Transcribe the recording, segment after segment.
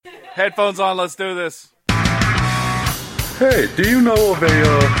Headphones on, let's do this. Hey, do you know of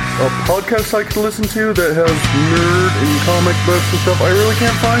a podcast I could listen to that has nerd and comic books and stuff? I really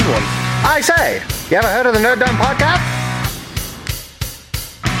can't find one. I say, you ever heard of the Nerd Dumb Podcast?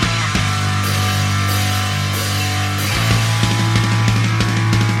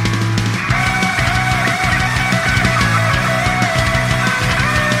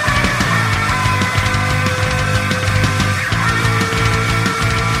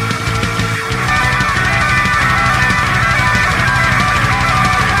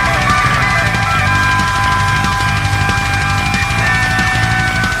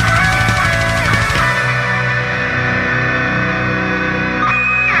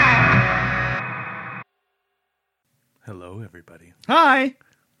 Hello, everybody. Hi.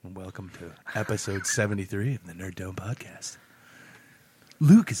 And welcome to episode 73 of the Nerd Dome Podcast.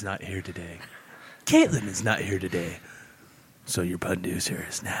 Luke is not here today. Caitlin is not here today. So your producer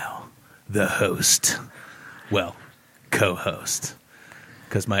is now the host. Well, co-host.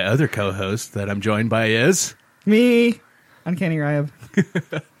 Because my other co-host that I'm joined by is... Me. Uncanny Ryab.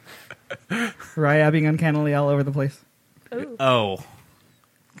 Ryabbing uncannily all over the place. Ooh. Oh.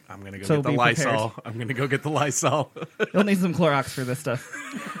 I'm going to go get the Lysol. Prepared. I'm going to go get the Lysol. You'll need some Clorox for this stuff.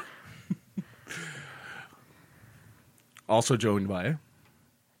 Also joined by...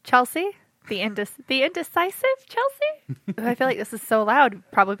 Chelsea, the indecisive Chelsea. Ooh, I feel like this is so loud,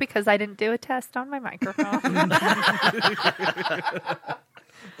 probably because I didn't do a test on my microphone.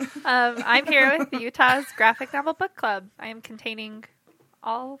 I'm here with Utah's Graphic Novel Book Club. I am containing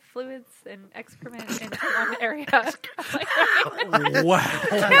all fluids and excrement into one area. Wow.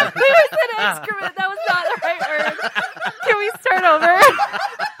 Can't believe I said excrement. That was not the right word. Can we start over?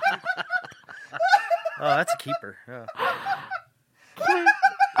 Oh, that's a keeper. Yeah.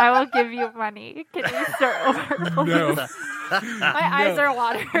 I will give you money. Can we start over? No. My eyes are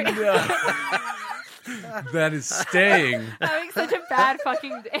watering. No. That is staying. Having such a bad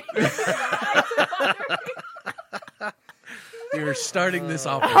fucking day. You're starting this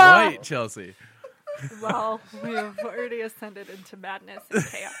off right, Chelsea. Well, we have already ascended into madness and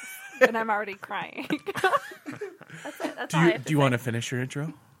chaos, and I'm already crying. That's it. That's all I have Do you want to finish your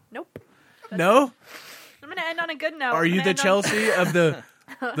intro? Nope. No? I'm going to end on a good note. Are you the Chelsea of the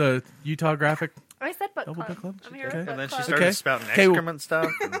Utah Graphic? I said book Double club. book club? I'm here Okay. with book And then she club. started Okay. spouting Okay, well- excrement stuff.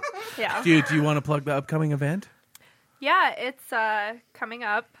 And Yeah. Do you want to plug the upcoming event? Yeah, it's coming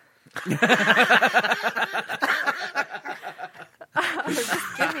up.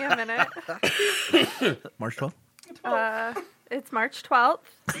 Just give me a minute. March 12th? It's March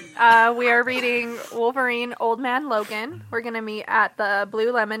 12th. We are reading Wolverine Old Man Logan. We're going to meet at the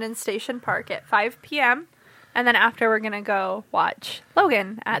Blue Lemon in Station Park at 5 p.m. And then after, we're going to go watch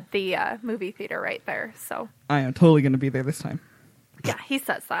Logan at the movie theater right there. So, I am totally going to be there this time. yeah, he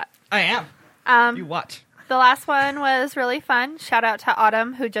says that. I am. You watch. The last one was really fun. Shout out to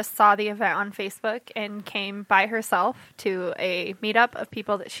Autumn, who just saw the event on Facebook and came by herself to a meetup of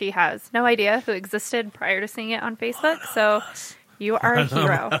people that she has no idea who existed prior to seeing it on Facebook. So you are a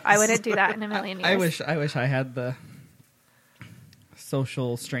hero. I wouldn't do that in a million years. I wish I had the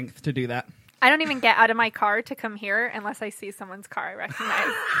social strength to do that. I don't even get out of my car to come here unless I see someone's car I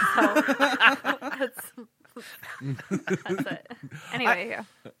recognize. So that's it. Anyway, yeah.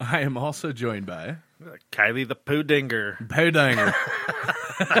 I am also joined by... Kylie the Poo Dinger. Podinger.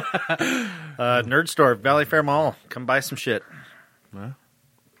 Nerd Store, Valley Fair Mall. Come buy some shit. So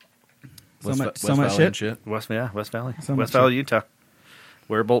much Valley and shit. West Valley. So much West Valley, Utah.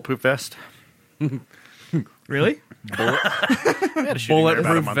 Wear a bulletproof vest. Really?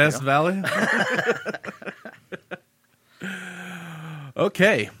 Bulletproof Vest Valley.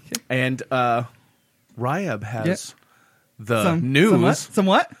 Okay. And Ryab has the news.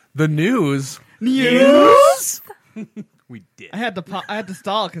 Somewhat? The news. News? We did. I had to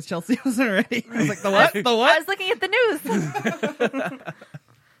stall because Chelsea wasn't ready. I was like, the what? The what? I was looking at the news.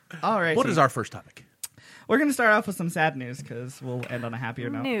 All right. What is our first topic? We're going to start off with some sad news because we'll end on a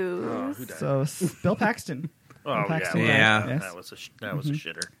happier note. News. Who died? So, Bill Paxton. Oh, Bill Paxton died. Yeah. Yes. That was a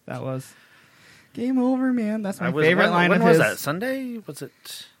shitter. That was game over, man. That's my I was, favorite when, line when of was his. that? Sunday? Was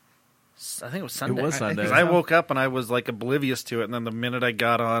it? I think it was Sunday. It was Sunday. 'Cause I woke up and I was like oblivious to it, and then the minute I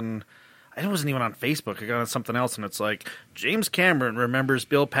got on, I wasn't even on Facebook. I got on something else, and it's like James Cameron remembers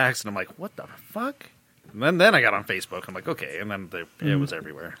Bill Paxton. I'm like, what the fuck? And then I got on Facebook. I'm like, okay, and then it was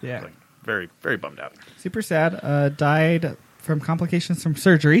everywhere. Yeah. Like, very, very bummed out. Super sad. Died from complications from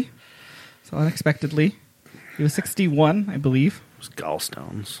surgery. So unexpectedly. He was 61, I believe. It was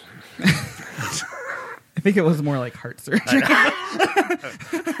gallstones. I think it was more like heart surgery.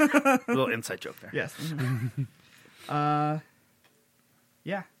 Little inside joke there. Yes.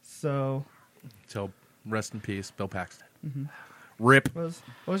 Yeah. So, So rest in peace, Bill Paxton. Rip. what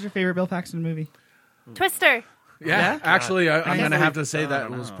was your favorite Bill Paxton movie? Twister. Yeah, actually, I'm going to have to say I that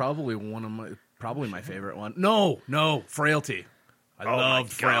don't was know. probably my favorite one. No, Frailty. I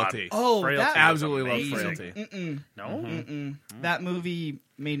loved Frailty. Oh, Frailty that was Absolutely loved amazing. Frailty. No? that movie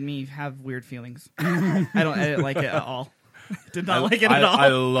made me have weird feelings. I didn't like it at all. Did not like it at all. I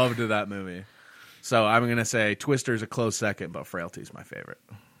loved that movie. So I'm going to say Twister's a close second, but Frailty's my favorite.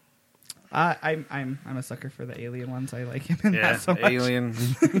 I'm a sucker for the alien ones. I like him in Yeah, that so much.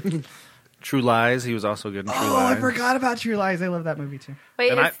 Alien. True Lies. He was also good in True Oh, Lies. I forgot about True Lies. I love that movie too.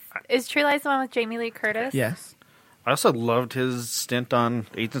 Wait, And is True Lies the one with Jamie Lee Curtis? Yes. I also loved his stint on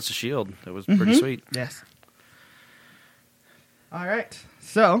Agents of S.H.I.E.L.D. It was pretty sweet. Yes. All right.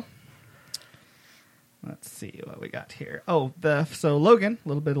 So, let's see what we got here. Oh, so Logan, a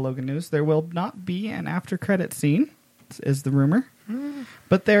little bit of Logan news. There will not be an after credit scene, is the rumor.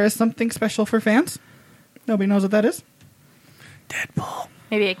 But there is something special for fans. Nobody knows what that is. Deadpool.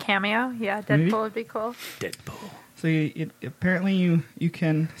 Maybe a cameo? Yeah, Deadpool Maybe. would be cool. Deadpool. So apparently you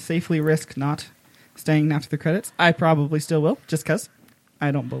can safely risk not staying after the credits. I probably still will, just because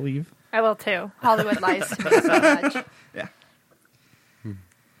I don't believe. I will too. Hollywood lies to me so much. Yeah.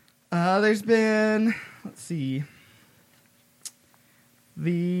 There's been, let's see,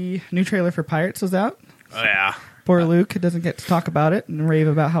 the new trailer for Pirates was out. Oh, yeah. Poor Luke doesn't get to talk about it and rave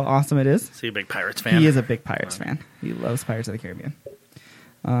about how awesome it is. Is he a big Pirates fan? He is a big Pirates fan. He loves Pirates of the Caribbean.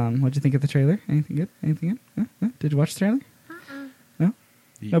 What'd you think of the trailer? Anything good? Anything good? Huh? Did you watch the trailer? No?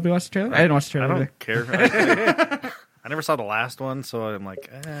 Nobody watched the trailer? I didn't watch the I trailer either. don't care. I never saw the last one, so I'm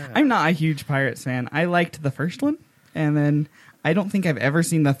like, I'm not a huge Pirates fan. I liked the first one, and then I don't think I've ever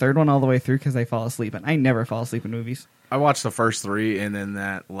seen the third one all the way through because I fall asleep, and I never fall asleep in movies. I watched the first three, and then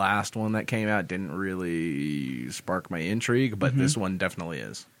that last one that came out didn't really spark my intrigue, but this one definitely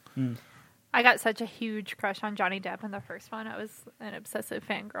is. I got such a huge crush on Johnny Depp in the first one. I was an obsessive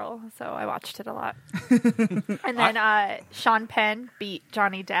fangirl, so I watched it a lot. And then Sean Penn beat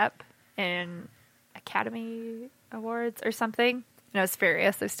Johnny Depp in Academy Awards or something. And I was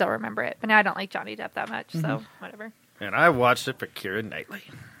furious. I still remember it. But now I don't like Johnny Depp that much, so whatever. and I watched it for Keira Knightley.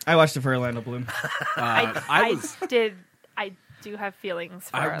 I watched it for Orlando Bloom. I do have feelings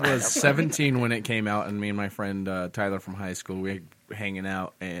for I Orlando was Bloom. 17 when it came out, and me and my friend Tyler from high school, we were hanging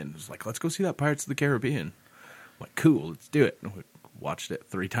out, and it was like, let's go see that Pirates of the Caribbean. I'm like, cool, let's do it. And we watched it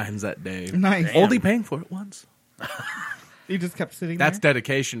 3 times that day. Nice. Damn. Only paying for it once. You just kept sitting That's there?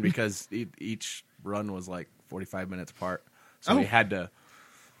 dedication because each run was like 45 minutes apart. So Oh. we had to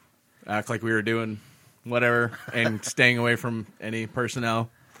act like we were doing whatever and staying away from any personnel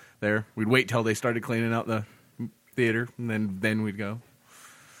there. We'd wait till they started cleaning out the theater, and then we'd go.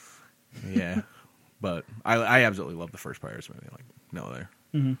 Yeah. But I absolutely love the first Pirates movie. Like, no other.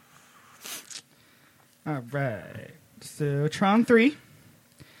 All right. So, Tron 3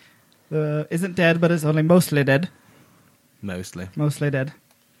 isn't dead, but is only mostly dead. Mostly. Mostly dead.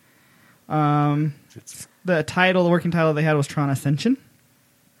 It's, The working title they had was Tron Ascension.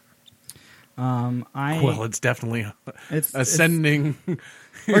 well, it's definitely It's ascending.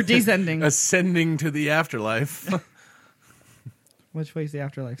 or descending. Ascending to the afterlife. Which way is the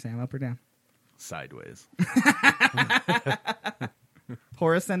afterlife, Sam? Up or down? Sideways.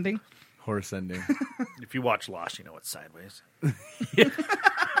 Poor ascending. Horse ending. If you watch Lost, you know it's sideways.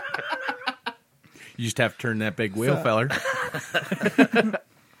 You just have to turn that big wheel, feller.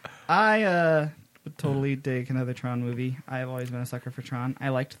 I would totally dig another Tron movie. I've always been a sucker for Tron. I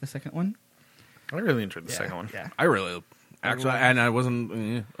liked the second one. I really enjoyed the second one. Yeah. I really actually, and I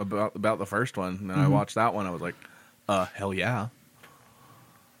wasn't about the first one. And I watched that one. I was like, hell yeah.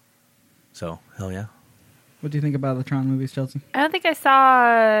 So hell yeah. What do you think about the Tron movies, Chelsea? I don't think I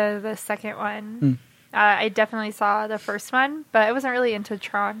saw the second one. I definitely saw the first one, but I wasn't really into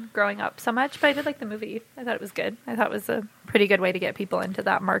Tron growing up so much. But I did like the movie. I thought it was good. I thought it was a pretty good way to get people into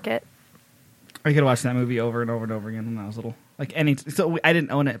that market. I could watch that movie over and over and over again when I was little. Like so I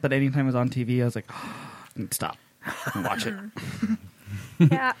didn't own it, but anytime it was on TV, I was like, stop and watch it.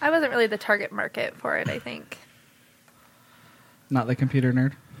 Yeah, I wasn't really the target market for it, I think. Not the computer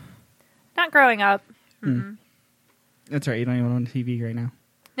nerd. Not growing up. That's right. You don't even own a TV right now.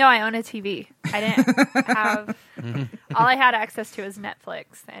 No, I own a TV. I didn't have... all I had access to was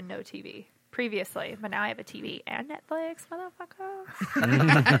Netflix and no TV previously. But now I have a TV and Netflix, motherfucker.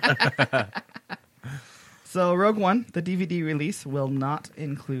 So Rogue One, the DVD release, will not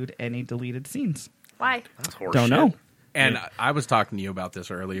include any deleted scenes. Why? That's horseshit. Don't know. And I was talking to you about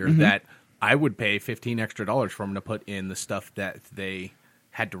this earlier that I would pay $15 extra for them to put in the stuff that they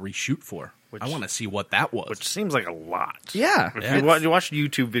had to reshoot for. Which, I want to see what that was. which seems like a lot. Yeah. If Yeah. you watch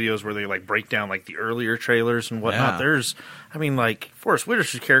YouTube videos where they like break down like the earlier trailers and whatnot, Yeah. there's, I mean, like Forrest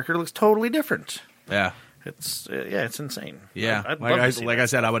Whitaker's character looks totally different. Yeah. It's it's insane. Yeah. I'd like love I, to see like that I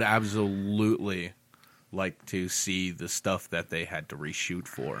said, stuff. I would absolutely like to see the stuff that they had to reshoot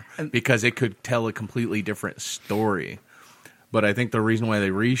for because it could tell a completely different story. But I think the reason why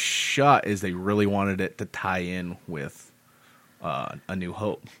they reshot is they really wanted it to tie in with A New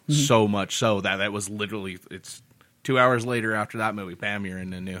Hope. So much so that was literally, it's 2 hours later after that movie, bam, you're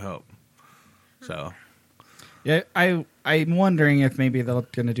in A New Hope. So, Yeah, I'm wondering if maybe they're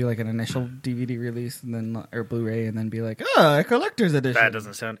going to do like an initial DVD release and then or Blu-ray and then be like, oh, a collector's edition. That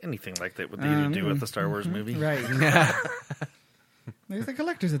doesn't sound anything like that what they do with the Star Wars movie. Right. There's a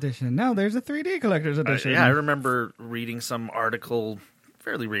collector's edition. Now there's a 3D collector's edition. I remember reading some article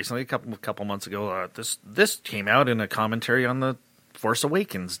fairly recently, a couple months ago. This came out in a commentary on the Force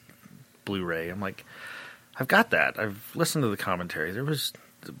Awakens Blu-ray. I'm like, I've got that. I've listened to the commentary.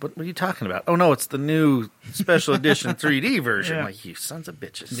 What are you talking about? Oh no, it's the new special edition 3D version. Yeah. I'm like, you sons of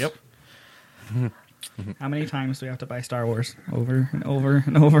bitches. Yep. How many times do we have to buy Star Wars over and over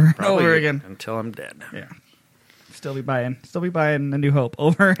and over and Probably over again? until I'm dead. Yeah. Still be buying A New Hope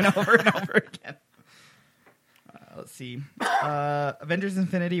over and over and over again. Let's see. Avengers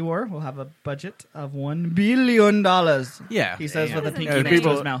Infinity War will have a budget of $1 billion. Yeah. He says with a pinky Yeah, next to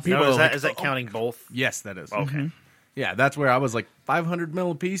people- his mouth. people- Now, are is like, that counting both? yes, that is. Okay. Yeah, that's where I was like, 500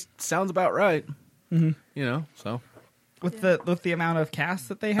 mil a piece sounds about right. You know, so. With the amount of cast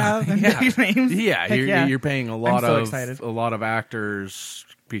that they have and Yeah. big names. Yeah, Heck you're paying a lot so of excited. a lot of actors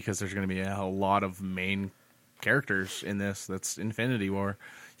because there's going to be a lot of main characters in this. That's Infinity War.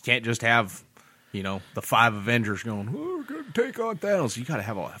 You can't just have, the 5 Avengers going, "Oh, we're going to take on Thanos." You got to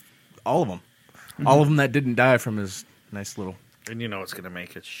have all of them, all of them that didn't die from his nice little. And it's going to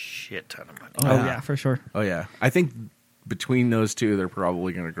make a shit ton of money. Oh, Yeah. yeah, for sure. Oh yeah, I think between those two, they're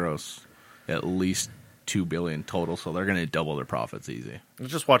probably going to gross at least $2 billion total. So they're going to double their profits easy. I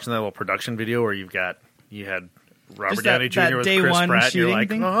was just watching that little production video where you had Robert Just that- Downey Jr. that with day Chris one Pratt. And you're shooting like,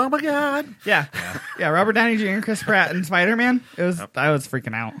 thing? oh my god! Yeah. Yeah, Robert Downey Jr. and Chris Pratt and Spider-Man. I was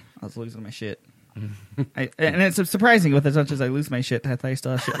freaking out. I was losing my shit. And it's surprising with as much as I lose my shit, I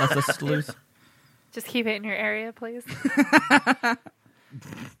still have shit left to lose. Just keep it in your area, please. I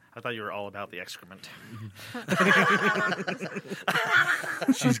thought you were all about the excrement.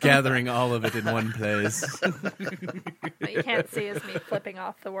 She's gathering all of it in one place. What you can't see is me flipping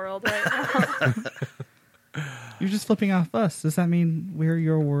off the world right now. You're just flipping off us. Does that mean we're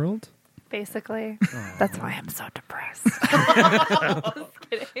your world? Basically. That's why I'm so depressed. Just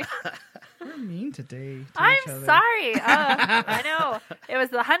kidding. We're mean today. To I'm each other. sorry. I know. It was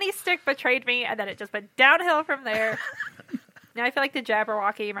the honey stick betrayed me, and then it just went downhill from there. Now I feel like the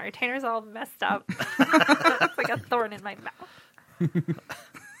Jabberwocky. My retainer's all messed up. It's like a thorn in my mouth.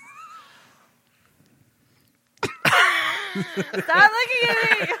 Stop looking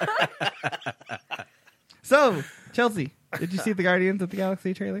at me! So, Chelsea, did you see the Guardians of the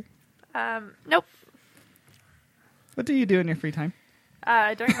Galaxy trailer? Nope. What do you do in your free time?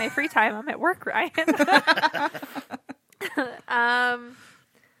 During my free time, I'm at work, Ryan.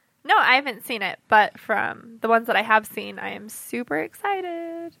 No, I haven't seen it, but from the ones that I have seen, I am super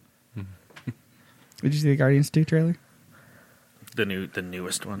excited. Did you see the Guardians 2 trailer? The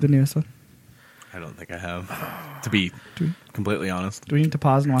newest one. The newest one? I don't think I have, to be completely honest. Do we need to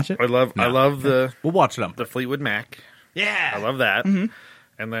pause and watch it? I love the We'll watch it up. the Fleetwood Mac. Yeah. I love that. And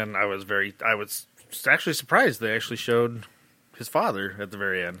then I was actually surprised they actually showed his father at the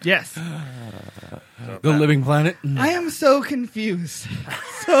very end. Yes. The Living Planet. I am so confused.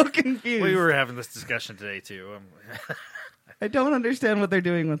 So confused. We were having this discussion today too. I don't understand what they're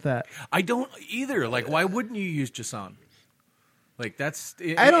doing with that. I don't either. Like, why wouldn't you use Jason? Like, that's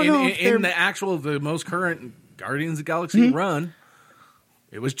I don't know if in they're- the most current Guardians of the Galaxy run.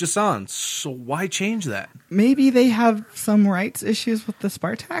 It was Jason, so why change that? Maybe they have some rights issues with the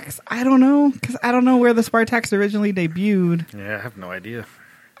Spartax. I don't know, because I don't know where the Spartax originally debuted. Yeah, I have no idea.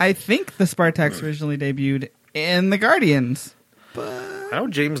 I think the Spartax originally debuted in the Guardians. I know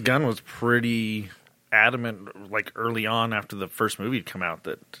James Gunn was pretty adamant, like early on after the first movie had come out,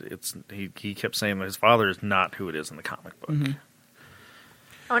 that he kept saying that his father is not who it is in the comic book.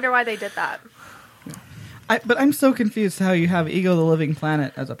 I wonder why they did that. But I'm so confused how you have Ego the Living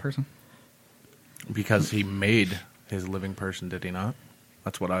Planet as a person. Because he made his living person, did he not?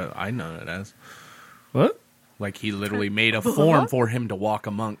 That's what I know it as. What? Like, he literally made a form for him to walk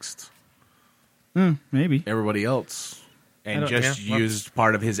amongst Maybe. everybody else and just yeah, used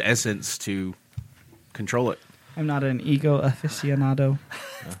part of his essence to control it. I'm not an Ego aficionado.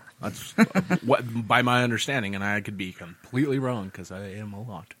 That's what, by my understanding, and I could be completely wrong because I am a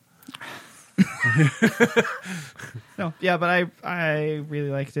lot. No, yeah, but I really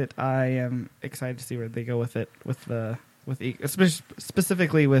liked it. I am excited to see where they go with it,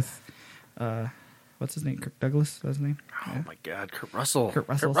 specifically with what's his name? Kirk Douglas. That's his name. Oh my God, Kurt Russell. Kurt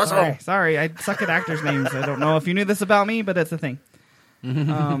Russell. Sorry, I suck at actors' names. I don't know if you knew this about me, but it's a thing.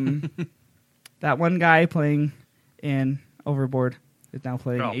 That one guy playing in Overboard is now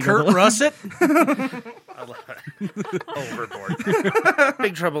playing Eagle Kurt Double. Russell. I love it. Overboard.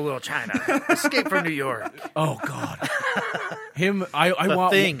 Big Trouble, Little China. Escape from New York. Oh God, him. I The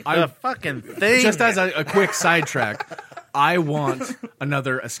want thing. I, The fucking thing. just as a quick sidetrack, I want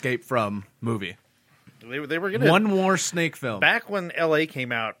another Escape From movie. They were gonna One more snake film. Back when L.A.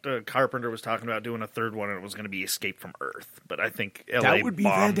 came out, Carpenter was talking about doing a third one, and it was going to be Escape from Earth. But I think L.A. That would be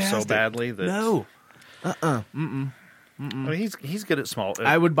bombed so fantastic. badly that No, I mean, he's good at small.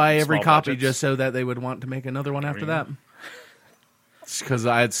 I would buy every small copy budgets. just so that they would want to make another one after that. Because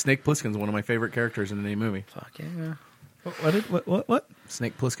I had Snake Plissken's one of my favorite characters in any movie. Fuck yeah. What?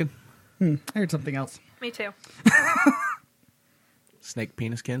 Snake Plissken, I heard something else. Me too. Snake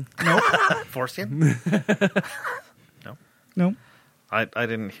Peniskin. Foreskin? No. I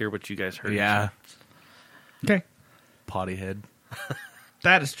didn't hear what you guys heard. Yeah, Okay, potty head.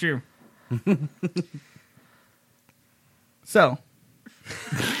 that is true. So,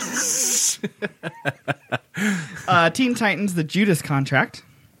 Teen Titans: The Judas Contract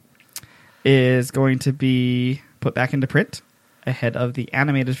is going to be put back into print ahead of the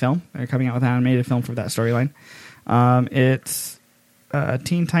animated film. They're coming out with an animated film for that storyline. It's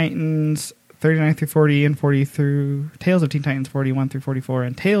Teen Titans 39 through 40 and 40 through Tales of Teen Titans 41 through 44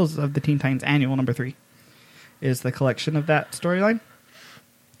 and Tales of the Teen Titans Annual number 3 is the collection of that storyline.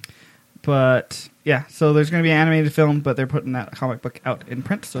 But yeah, so there's going to be an animated film, but they're putting that comic book out in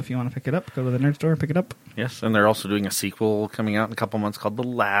print. So if you want to pick it up, go to the nerd store and pick it up. Yes, and they're also doing a sequel coming out in a couple months called The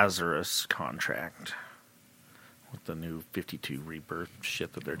Lazarus Contract. With the new 52 Rebirth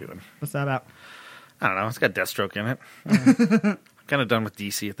shit that they're doing. What's that about? I don't know. It's got Deathstroke in it. Kind of done with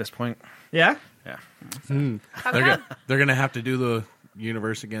DC at this point. Yeah. Yeah. How come? They're gonna have to do the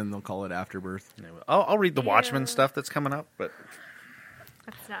universe again. They'll call it Afterbirth. Anyway, I'll read the Watchmen Yeah. stuff that's coming up, but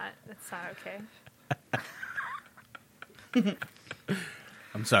That's not okay.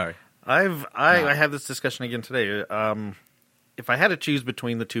 I'm sorry. I had this discussion again today. If I had to choose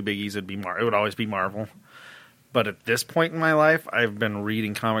between the two biggies, it would always be Marvel. But at this point in my life, I've been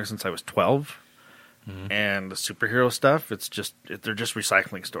reading comics since I was 12. And the superhero stuff, they're just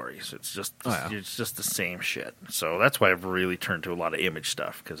recycling stories. It's just the same shit. So that's why I've really turned to a lot of Image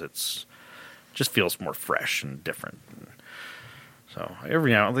stuff, because it's just feels more fresh and different. So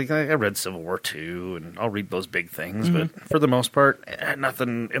every now and then, I read Civil War 2, and I'll read those big things. But for the most part,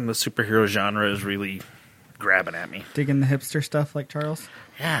 nothing in the superhero genre is really grabbing at me. Digging the hipster stuff like Charles.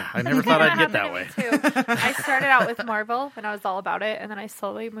 Yeah, I never thought I'd get that way. Me too. I started out with Marvel, and I was all about it, and then I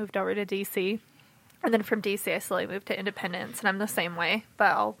slowly moved over to DC. And then from DC, I slowly moved to Independence, and I'm the same way.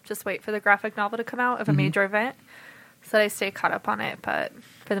 But I'll just wait for the graphic novel to come out of a major event so that I stay caught up on it. But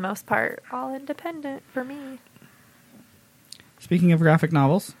for the most part, all independent for me. Speaking of graphic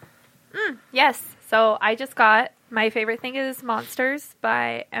novels, Yes. So I just got my favorite thing is Monsters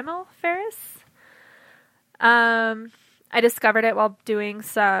by Emil Ferris. I discovered it while doing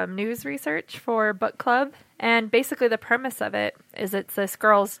some news research for book club, and basically the premise of it is it's this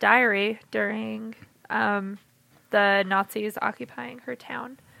girl's diary during the Nazis occupying her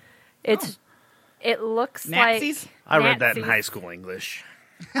town. It looks Nazis? like I read that in Nazis. high school English.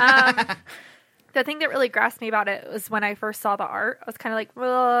 The thing that really grasped me about it was when I first saw the art. I was kind of like,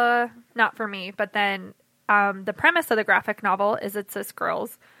 well, not for me. But then the premise of the graphic novel is it's this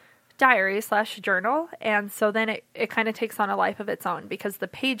girl's diary / journal. And so then it kind of takes on a life of its own because the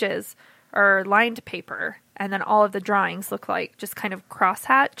pages are lined paper. And then all of the drawings look like just kind of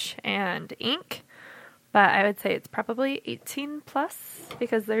crosshatch and ink. But I would say it's probably 18 plus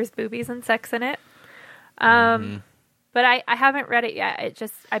because there's boobies and sex in it. But I haven't read it yet.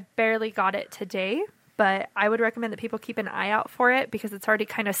 I barely got it today. But I would recommend that people keep an eye out for it because it's already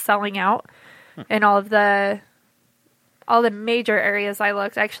kind of selling out in all the major areas I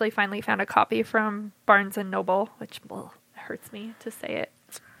looked. I actually finally found a copy from Barnes and Noble, which hurts me to say it.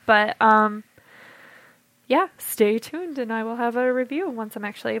 But yeah, stay tuned and I will have a review once I'm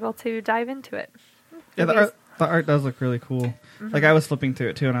actually able to dive into it. yeah, the art does look really cool. Like I was flipping through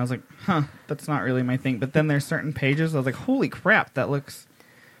it too, and I was like, "Huh, that's not really my thing." But then there's certain pages I was like, "Holy crap, that looks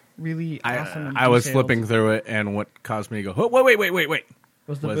really awesome." And I was detailed." flipping through it, and what caused me to go, oh, wait.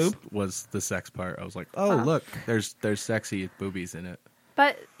 Was the boob? Was the sex part. I was like, oh, look, there's sexy boobies in it.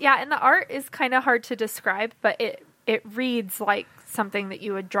 But yeah, and the art is kind of hard to describe, but it reads like something that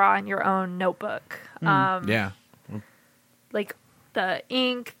you would draw in your own notebook. Yeah. Like the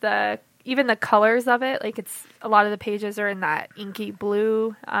ink, even the colors of it, like it's a lot of the pages are in that inky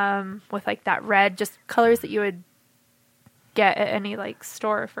blue with like that red, just colors that you would get at any like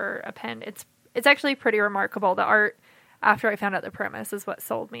store for a pen. It's actually pretty remarkable. The art, after I found out the premise, is what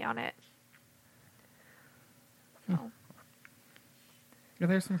sold me on it. So. Yeah,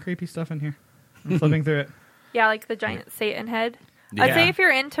 there's some creepy stuff in here. I'm flipping through it. Yeah, like the giant Satan head. I'd say if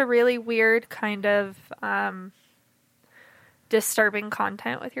you're into really weird kind of disturbing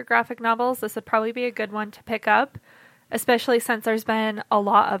content with your graphic novels, this would probably be a good one to pick up, especially since there's been a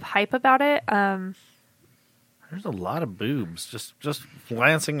lot of hype about it. There's a lot of boobs just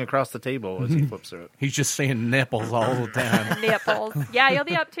glancing across the table as he flips through it. He's just saying nipples all the time. Nipples. Yeah, you'll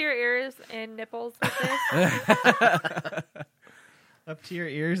be up to your ears in nipples with this. Up to your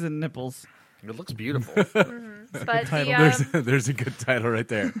ears and nipples. It looks beautiful. But There's a good title right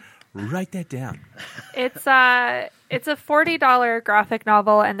there. Write that down. it's a $40 graphic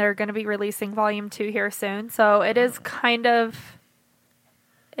novel, and they're going to be releasing volume 2 here soon. So it is kind of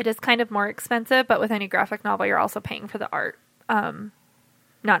more expensive, but with any graphic novel, you're also paying for the art,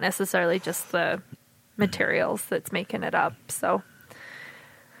 not necessarily just the materials that's making it up. So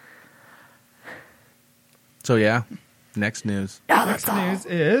yeah, next news. Next news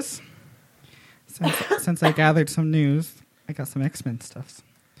is, since I gathered some news, I got some X-Men stuff.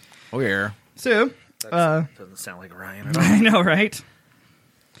 Oh yeah. So, Doesn't sound like Ryan at all. I know, right?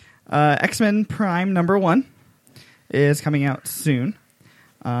 X-Men Prime #1 is coming out soon.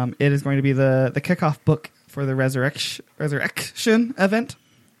 It is going to be the kickoff book for the Resurrection event.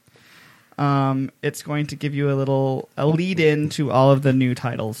 It's going to give you a lead in to all of the new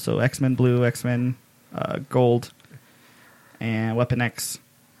titles. So X-Men Blue, X-Men Gold, and Weapon X.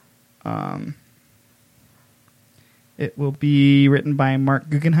 It will be written by Mark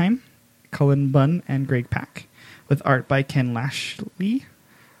Guggenheim, Cullen Bunn, and Greg Pak, with art by Ken Lashley,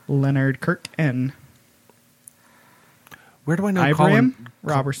 Leonard Kirk, and Where do I know Ibrahim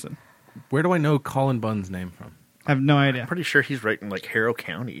Robertson. Where do I know Colin Bunn's name from? I have no idea. I'm pretty sure he's writing like Harrow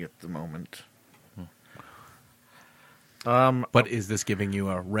County at the moment. But is this giving you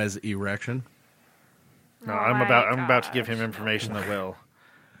a res erection? No, Oh I'm my about to give him gosh. information that will.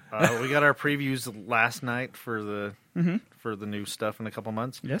 We got our previews last night for the new stuff in a couple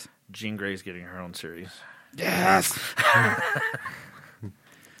months. Yes. Jean Grey's getting her own series. Yes.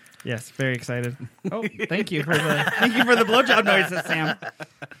 Yes, very excited. Oh, thank you for the blowjob noises, Sam.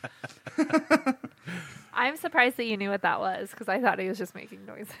 I'm surprised that you knew what that was, because I thought he was just making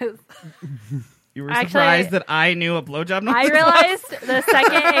noises. You were Actually, surprised that I knew a blowjob noise. I realized the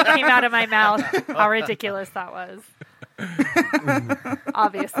second it came out of my mouth how ridiculous that was.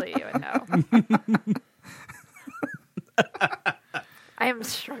 Obviously, you would know. I am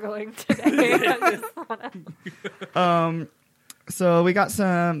struggling today. I just wanna... So we got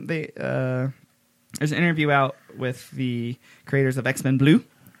some. There's an interview out with the creators of X-Men Blue.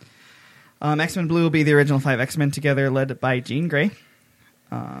 X-Men Blue will be the original 5 X-Men together, led by Jean Grey.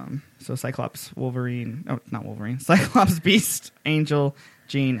 So Cyclops, Wolverine. Oh, not Wolverine. Cyclops, Beast, Angel,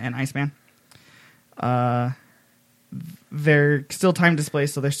 Jean, and Iceman. They're still time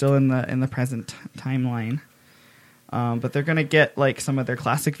displaced, so they're still in the present timeline. But they're gonna get like some of their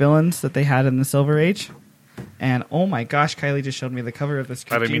classic villains that they had in the Silver Age. And oh my gosh, Kylie just showed me the cover of this.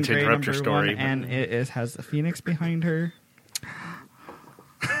 I didn't mean Jean to Grey interrupt your #1, story, and it has a phoenix behind her.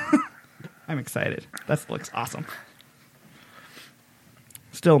 I'm excited. That looks awesome.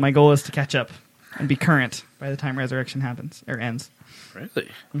 Still, my goal is to catch up and be current by the time Resurrection happens or ends. Really?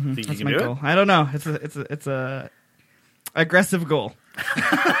 Think you That's can my do goal. it? I don't know. It's a aggressive goal.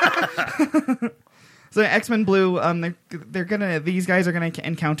 So X-Men Blue, these guys are gonna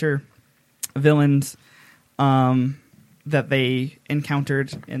encounter villains that they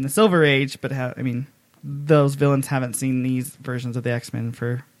encountered in the Silver Age, but those villains haven't seen these versions of the X-Men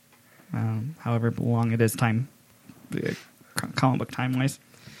for however long it is comic book time wise,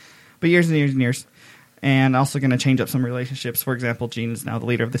 but years and years and years. And also going to change up some relationships. For example, Jean is now the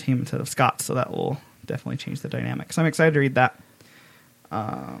leader of the team instead of Scott, so that will definitely change the dynamic. So I'm excited to read that.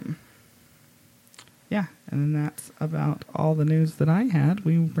 Yeah, and then that's about all the news that I had.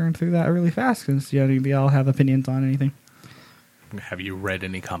 We burned through that really fast because we all have opinions on anything. Have you read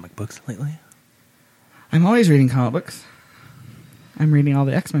any comic books lately? I'm always reading comic books. I'm reading all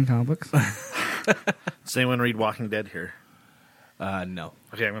the X-Men comic books. Does anyone read Walking Dead here? No.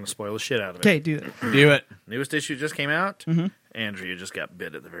 Okay, I'm going to spoil the shit out of it. Okay, do that. Do it. Newest issue just came out. Mm-hmm. Andrea just got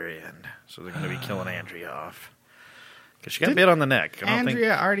bit at the very end, so they're going to be killing Andrea off. 'Cause she got bit on the neck. I don't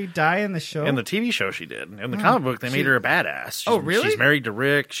Andrea already die in the show? In the TV show, she did. In the comic book, they made her a badass. Oh, really? She's married to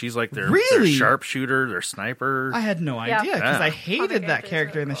Rick. She's like their sharpshooter, their sniper. I had no idea because I hated that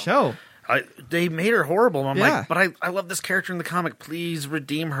character in the show. They made her horrible. I'm Yeah. like, but I love this character in the comic. Please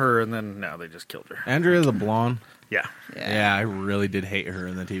redeem her. And then, no, they just killed her. Andrea the blonde. Yeah. Yeah, I really did hate her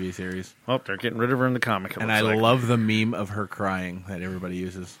in the TV series. Well, they're getting rid of her in the comic. And I love the meme of her crying that everybody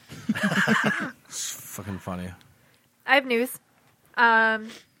uses. It's fucking funny. I have news.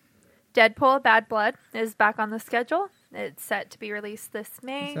 Deadpool Bad Blood is back on the schedule. It's set to be released this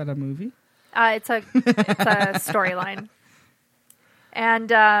May. Is that a movie? It's a storyline. And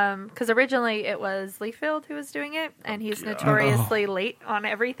because originally it was Liefeld who was doing it, and he's notoriously late on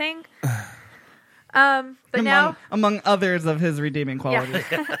everything. But now, among others of his redeeming qualities.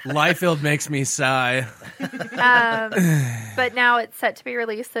 yeah. Liefeld makes me sigh. But now it's set to be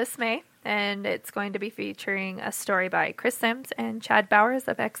released this May, and it's going to be featuring a story by Chris Sims and Chad Bowers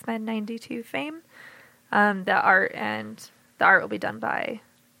of X-Men 92 fame. The art will be done by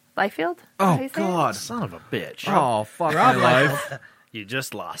Liefeld. Oh, God. Son of a bitch. Oh, fuck my life. You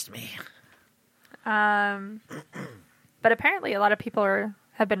just lost me. But apparently a lot of people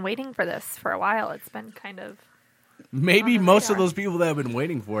have been waiting for this for a while. It's been kind of... Maybe most of those people that have been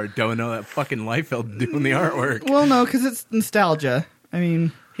waiting for it don't know that fucking Liefeld doing the artwork. Well, no, because it's nostalgia. I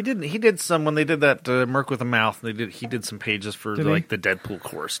mean... He did some, when they did that Merc with a Mouth, he did some pages for the Deadpool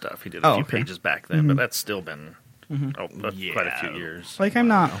core stuff. He did a few pages back then, but that's still been quite a few years. Like,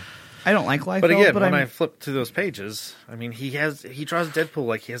 I don't like Liefeld, But again, when I flip to those pages, I mean, he draws Deadpool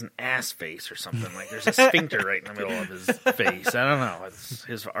like he has an ass face or something. Like there's a sphincter right in the middle of his face. I don't know.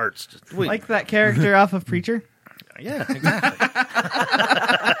 His art's just weak. Like that character off of Preacher? Yeah, exactly.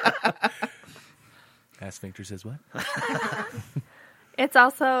 Ass sphincter says what? It's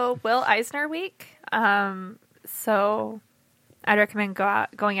also Will Eisner week. So I'd recommend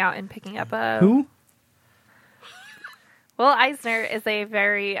going out and picking up a... Who? Will Eisner is a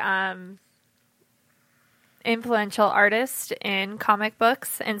very influential artist in comic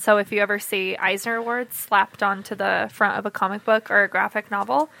books. And so if you ever see Eisner Awards slapped onto the front of a comic book or a graphic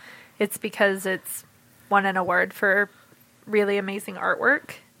novel, it's because it's won an award for really amazing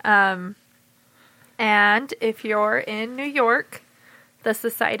artwork. And if you're in New York, the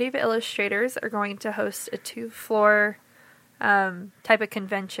Society of Illustrators are going to host a 2-floor type of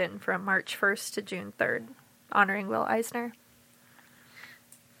convention from March 1st to June 3rd. Honoring Will Eisner.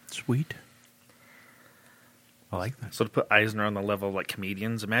 Sweet. I like that. So to put Eisner on the level of like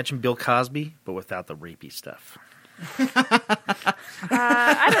comedians, imagine Bill Cosby, but without the rapey stuff.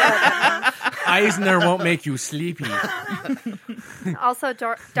 I Eisner won't make you sleepy. don't know. Also,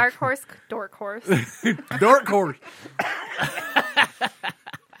 Dork Horse. Dork horse.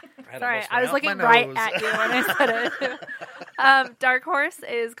 Sorry, I was looking right at you when I said it. Dark Horse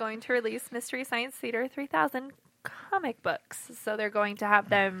is going to release Mystery Science Theater 3000 comic books. So they're going to have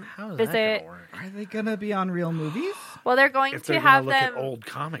them visit. Are they going to be on real movies? Well, they're going to have look them at old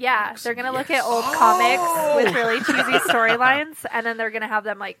comics. Yeah, they're going to look at old comics with really cheesy storylines, and then they're going to have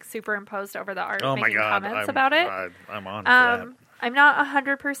them like superimposed over the art, making comments about it. I'm on for that. I'm not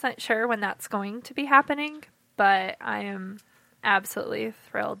 100% sure when that's going to be happening, but I am absolutely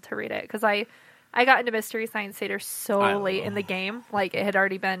thrilled to read it because I got into Mystery Science Theater so late in the game, like it had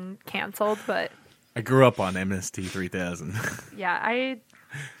already been canceled. But I grew up on MST 3000. Yeah, I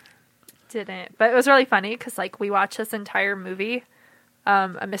didn't, but it was really funny because like we watched this entire movie,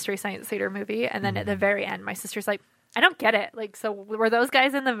 a Mystery Science Theater movie, and then at the very end, my sister's like, "I don't get it. Like, so were those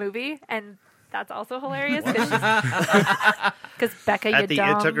guys in the movie?" And that's also hilarious because Becca, you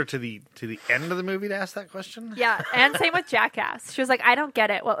dumb. It took her to the end of the movie to ask that question. Yeah, and same with Jackass. She was like, "I don't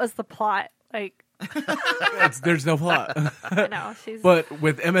get it. What was the plot?" Like, There's no plot. no, she's. But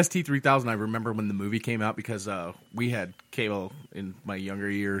with MST 3000, I remember when the movie came out because we had cable in my younger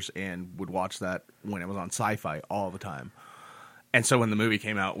years and would watch that when it was on Sci-Fi all the time. And so when the movie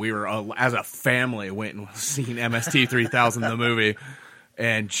came out, we were, as a family, went and seen MST 3000, the movie.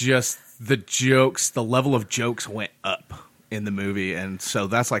 And just the jokes, the level of jokes went up in the movie. And so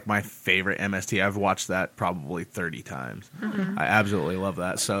that's like my favorite MST. I've watched that probably 30 times. Mm-hmm. I absolutely love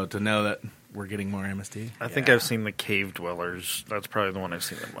that. So to know that we're getting more MST. I think I've seen the Cave Dwellers. That's probably the one I've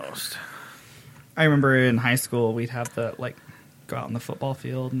seen the most. I remember in high school we'd have to like go out on the football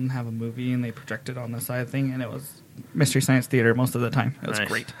field and have a movie, and they projected on the side thing, and it was Mystery Science Theater most of the time. It was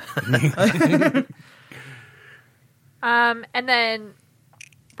great. And then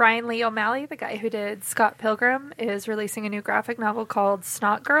Brian Lee O'Malley, the guy who did Scott Pilgrim, is releasing a new graphic novel called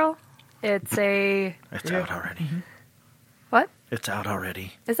Snot Girl. It's out already. What? It's out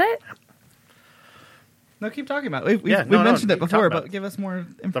already. Is it? No, keep talking about it. We've Yeah, no, mentioned it keep before, talking about but it. give us more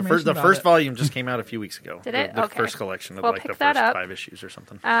The information. the about first it. volume just came out a few weeks ago. Did it? The Okay. first collection of We'll like the pick that first up. 5 issues or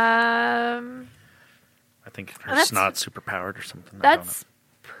something. Um, I think her that's- snot's superpowered or something. that's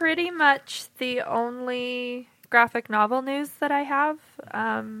pretty much the only graphic novel news that I have.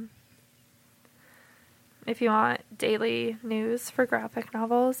 If you want daily news for graphic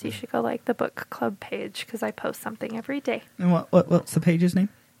novels, you should go like the book club page because I post something every day. And what's the page's name?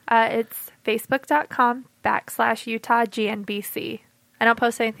 It's facebook.com/Utah GNBC. I don't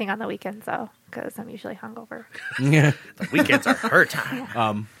post anything on the weekends though because I'm usually hungover. Yeah. The weekends are her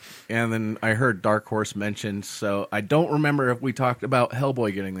time. And then I heard Dark Horse mentioned, so I don't remember if we talked about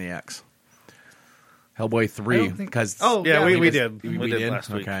Hellboy getting the X. Hellboy 3, don't think- because Oh, Yeah, yeah, we did. we We did did? last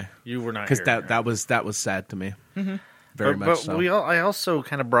week. Okay. You were not because here. that was sad to me, very much But so. I also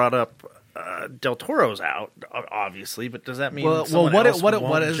kind of brought up Del Toro's out, obviously. But does that mean Well, someone what else it won't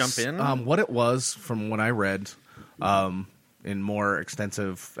was, jump in? what it was from what I read, in more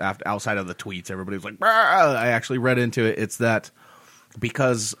extensive outside of the tweets, everybody was like, "Brah!" I actually read into it. It's that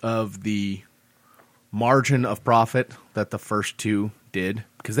because of the margin of profit that the first two did,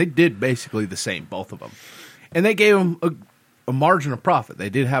 because they did basically the same, both of them, and they gave them a margin of profit. They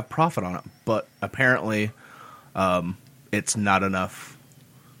did have profit on it, but apparently, it's not enough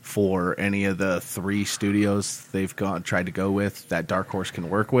for any of the 3 studios they've tried to go with that Dark Horse can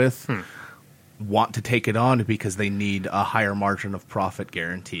work with. Want to take it on because they need a higher margin of profit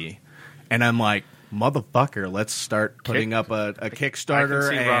guarantee. And I'm like, motherfucker, let's start putting up a Kickstarter.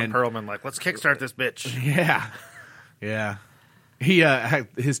 I can see Ron and Perlman like, let's kickstart this bitch. yeah. He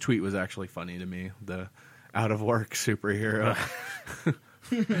his tweet was actually funny to me. The out of work superhero.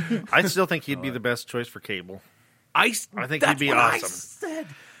 I still think he'd be the best choice for Cable. I think he'd be awesome. Said.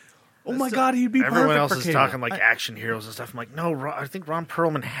 Oh my god, he'd be Everyone perfect else for is Cable. talking like action heroes and stuff. I'm like, no, I think Ron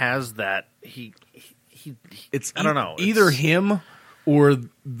Perlman has that. He It's I don't know. either It's- him or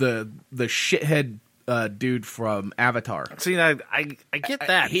the shithead dude from Avatar. See, I get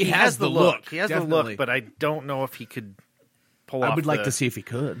that. He has the look, He has the definitely. look, but I don't know if he could pull off. I would like to see if he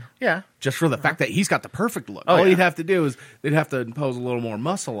could. Yeah. Just for the fact that he's got the perfect look. Oh, All yeah. he'd have to do is they'd have to impose a little more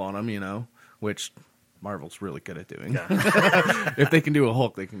muscle on him, which Marvel's really good at doing. If they can do a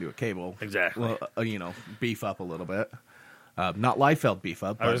Hulk, they can do a Cable. Exactly. Well, beef up a little bit. Not Liefeld beef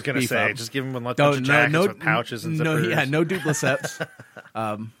up. I was going going to to say, just give him a bunch of jackets with pouches and no, zippers. yeah, no dupliceps.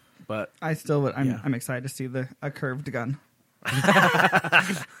 But I still would. Yeah. I'm excited to see a curved gun.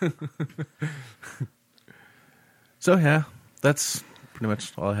 so yeah, that's pretty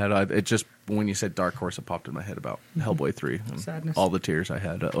much all I had. It just when you said Dark Horse, it popped in my head about Hellboy 3. And Sadness. all the tears I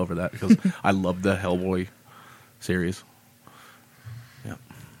had over that because I love the Hellboy series. Yeah,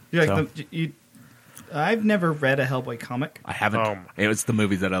 You So- like I've never read a Hellboy comic. I haven't. It's the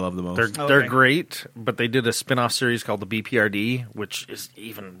movies that I love the most. They're great, but they did a spin-off series called the BPRD, which was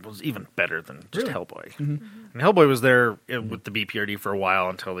even better than just Hellboy. And Hellboy was there with the BPRD for a while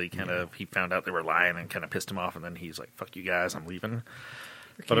until he found out they were lying and kind of pissed him off, and then he's like, "Fuck you guys, I'm leaving."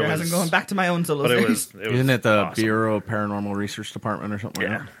 But It hasn't going back to my own solo But it series. was Isn't it the awesome. Bureau of Paranormal Research Department or something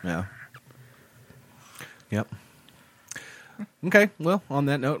like Yeah. that? Yeah. Yep. Okay, well, on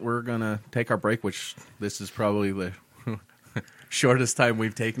that note, we're going to take our break, which this is probably the shortest time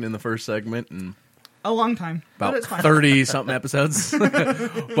we've taken in the first segment and A long time, but about it's fine. 30-something episodes.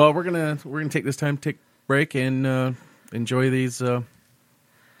 Well, we're gonna take this time to take a break and enjoy these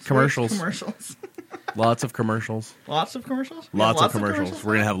commercials. Commercials. Lots of commercials. Lots of commercials. We Lots have of commercials.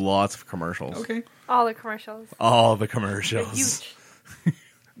 We're going to have lots of commercials. Okay. All the commercials. All the They're commercials. huge.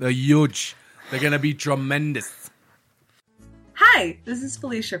 They're huge. They're going to be tremendous. Hi, this is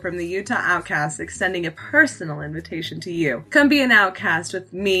Felicia from the Utah Outcasts extending a personal invitation to you. Come be an outcast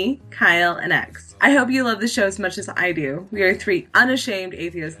with me, Kyle, and X. I hope you love the show as much as I do. We are 3 unashamed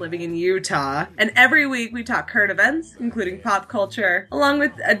atheists living in Utah, and every week we talk current events, including pop culture, along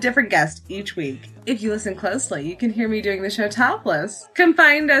with a different guest each week. If you listen closely, you can hear me doing the show topless. Come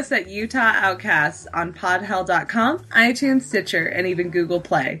find us at Utah Outcasts on podhell.com, iTunes, Stitcher, and even Google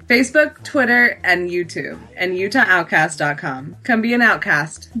Play, Facebook, Twitter, and YouTube, and UtahOutcast.com. Come be an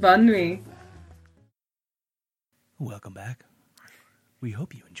outcast. Bonne nuit. Welcome back. We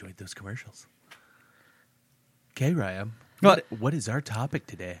hope you enjoyed those commercials. Okay, Ryan. What is our topic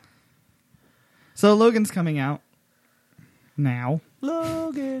today? So Logan's coming out now.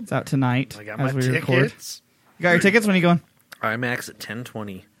 Logan. It's out tonight I got as my we record. tickets. You got your tickets? When are you going? IMAX at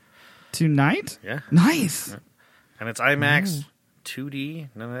 10:20. Tonight? Yeah, Nice. and it's IMAX 2D,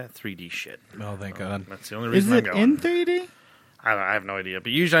 none of that 3D shit. Oh, thank God. That's the only Is reason I'm it going. in 3D? I have no idea,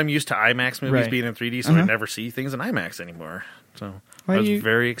 but usually I'm used to IMAX movies Right. being in 3D, so I never see things in IMAX anymore. So Why I was do you-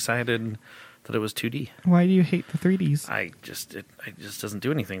 very excited that it was 2D. Why do you hate the 3Ds? It just doesn't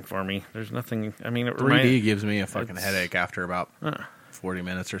do anything for me. There's nothing. I mean, 3D gives me a fucking it's- headache after about 40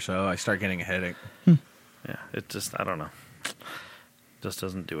 minutes or so. I start getting a headache. Yeah, it just, I don't know. Just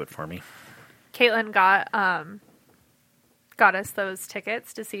doesn't do it for me. Caitlin got us those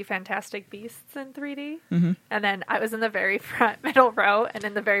tickets to see Fantastic Beasts in 3D. Mm-hmm. And then I was in the very front middle row, and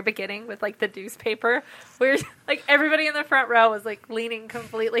in the very beginning with like the newspaper, where like everybody in the front row was like leaning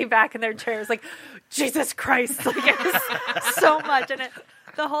completely back in their chairs, like, Jesus Christ, like it was so much. And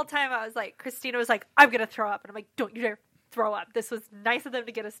the whole time I was like, Christina was like, I'm gonna throw up, and I'm like, don't you dare throw up. This was nice of them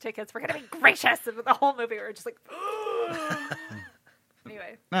to get us tickets. We're gonna be gracious. And the whole movie we were just like,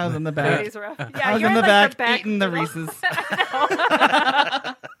 anyway. I was in the back. Movies were rough. Yeah, I was you're in the like, back eating the middle. Reese's.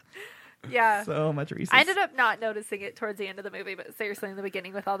 Yeah. So much Reese's. I ended up not noticing it towards the end of the movie, but seriously, in the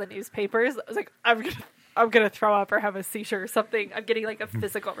beginning with all the newspapers, I was like, I'm gonna throw up or have a seizure or something. I'm getting like a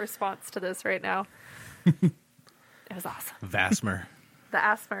physical response to this right now. It was awesome. Vasmer. The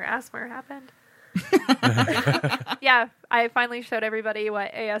asthma happened. Yeah, I finally showed everybody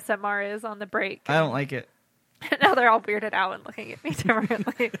what ASMR is on the break. I don't like it. Now they're all weirded out and looking at me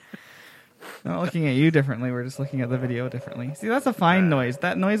differently. We're not looking at you differently. We're just looking at the video differently. See, that's a fine noise.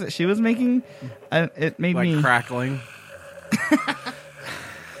 That noise that she was making, it made Like me crackling.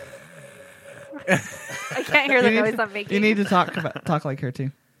 I can't hear the noise I'm making. You need to talk like her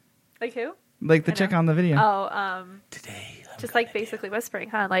too, Like who? like the I chick know. on the video. Oh, Today, just like basically whispering,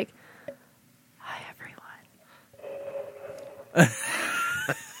 huh? Like, hi everyone.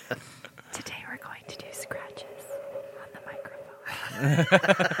 Today we're going to do scratches on the microphone.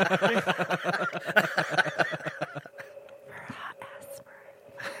 For hot asthma.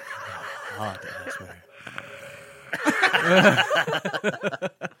 hot asthma.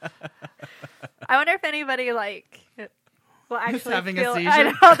 I wonder if anybody like will actually having a feel. seizure? I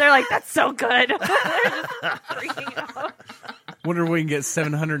know they're like, that's so good. They're just freaking out. Wonder if we can get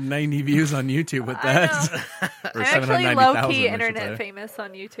 790 views on YouTube with I that. know. Or I'm actually 790,000, low I key should internet say. famous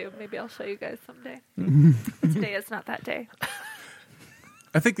on YouTube. Maybe I'll show you guys someday. Today is not that day.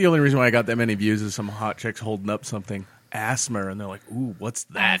 I think the only reason why I got that many views is some hot chicks holding up something. Asthma, and they're like, ooh, what's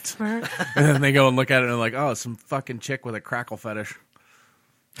that? Asthma. And then they go and look at it and they're like, oh, some fucking chick with a crackle fetish.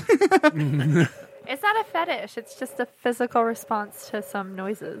 It's not a fetish. It's just a physical response to some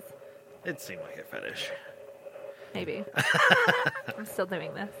noises. It seemed like a fetish. Maybe. I'm still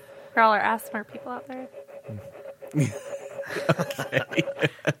doing this. For all our asthma people out there.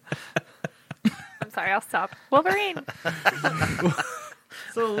 I'm sorry, I'll stop. Wolverine.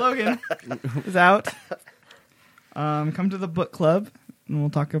 So Logan is out. Come to the book club, and we'll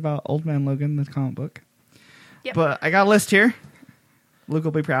talk about Old Man Logan, the comic book. Yep. But I got a list here. Luke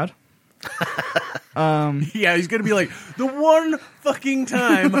will be proud. Yeah, he's going to be like, the one fucking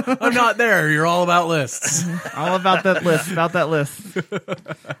time I'm not there, you're all about lists. All about that list. About that list.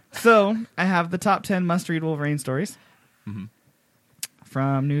 So I have the top 10 must-read Wolverine stories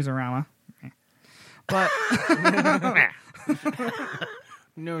from Newsarama. But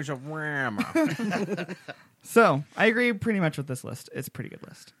News of Rama. so I agree pretty much with this list. It's a pretty good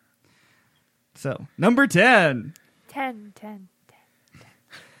list. So number 10 10.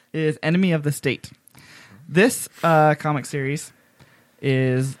 is Enemy of the State. This comic series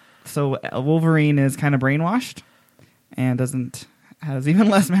is so Wolverine is kind of brainwashed and has even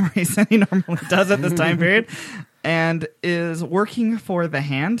less memories than he normally does at this time period, and is working for the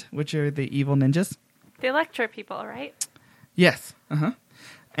Hand, which are the evil ninjas. The Electra people, right? Yes.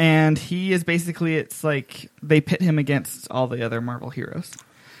 And he is basically, it's like they pit him against all the other Marvel heroes.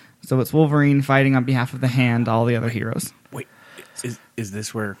 So it's Wolverine fighting on behalf of the Hand, all the other heroes. Wait, is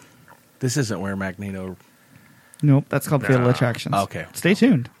this where... This isn't where Magneto... Nope, that's called Fatal Attractions. Okay. Stay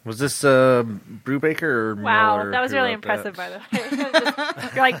tuned. Was this Brubaker or Wow, Miller that was who really wrote impressive, that? by the way.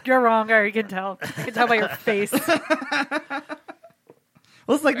 You're like, you're wrong, or you can tell. You can tell by your face.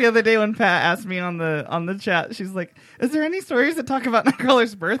 Well, it's like the other day when Pat asked me on the chat, she's like, is there any stories that talk about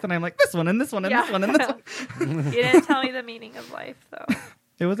Nightcrawler's birth? And I'm like, this one, and this one, and this one, and this one. You didn't tell me the meaning of life, though.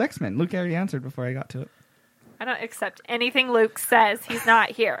 It was X-Men. Luke already answered before I got to it. I don't accept anything Luke says. He's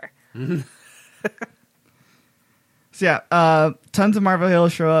not here. So yeah, tons of Marvel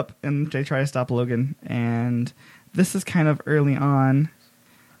heroes show up and they try to stop Logan. And this is kind of early on.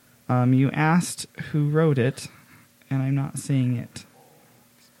 You asked who wrote it, and I'm not seeing it.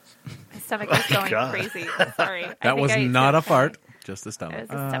 My stomach is going God. crazy. I'm sorry. That was not a fart, just a It stomach. was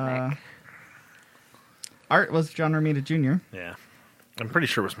a stomach. Art was John Romita Jr. Yeah. I'm pretty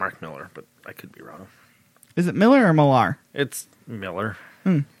sure it was Mark Miller, but I could be wrong. Is it Miller or Millar? It's Miller.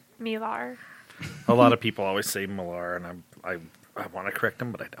 Milar. A lot of people always say Millar, and I want to correct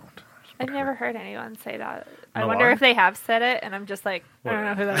them, but I don't. I've never heard anyone say that. I Malar? wonder if they have said it, and I'm just like, I don't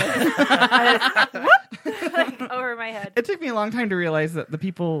know who that is. Whoop! Like, over my head. It took me a long time to realize that the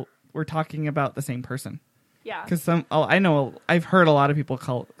people were talking about the same person. Yeah. Because I've heard a lot of people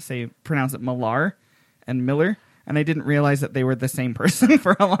pronounce it Millar and Miller, and I didn't realize that they were the same person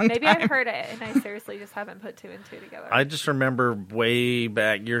for a long time. Maybe I've heard it, and I seriously just haven't put two and two together. I just remember way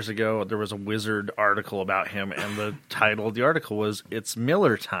back years ago, there was a Wizard article about him, and the title of the article was "It's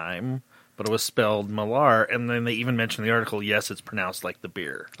Miller Time," but it was spelled Millar, and then they even mentioned in the article, yes, it's pronounced like the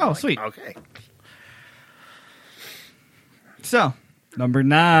beer. Oh, I'm like, sweet. Okay. So, number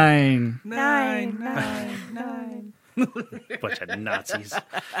 9. Nine. Bunch of Nazis.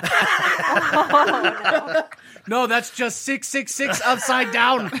 No, that's just 666 upside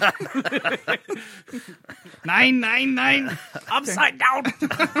down. 999. Upside down.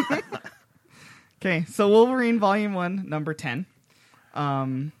 Okay, so Wolverine Volume 1, number 10.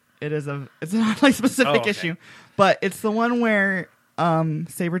 It's an oddly specific issue, but it's the one where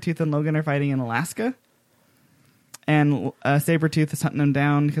Sabretooth and Logan are fighting in Alaska. And Sabretooth is hunting him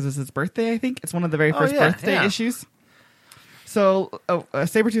down because it's his birthday, I think. It's one of the very first birthday issues. So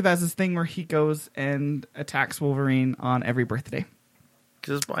Sabretooth has this thing where he goes and attacks Wolverine on every birthday.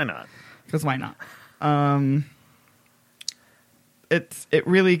 Because why not? Because why not? It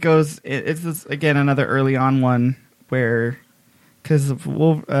really goes... It's this, again, another early on one where... Because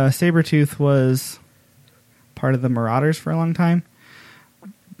Sabretooth was part of the Marauders for a long time.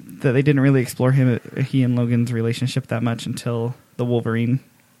 That they didn't really explore he and Logan's relationship that much until the Wolverine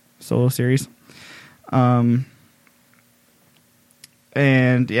solo series.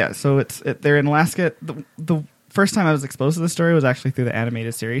 And yeah, so they're in Alaska. The first time I was exposed to the story was actually through the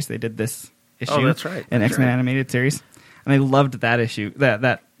animated series. They did this issue. Oh, that's right. An That's X-Men right. animated series. And I loved that issue,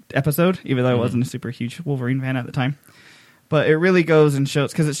 that episode, even though I wasn't a super huge Wolverine fan at the time. But it really goes and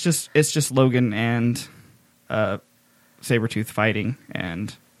shows, because it's just Logan and Sabretooth fighting,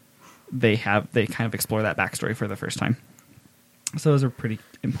 and they kind of explore that backstory for the first time. So it was a pretty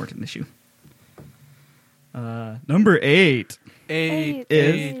important issue. Number 8 Eight.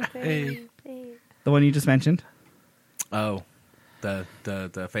 the one you just mentioned. Oh, the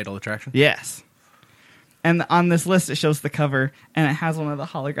Fatal Attraction? Yes. And on this list, it shows the cover, and it has one of the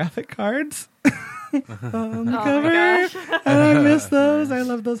holographic cards on the cover. My gosh. And I miss those. I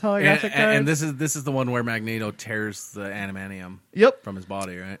love those holographic cards. And this is the one where Magneto tears the adamantium Yep. from his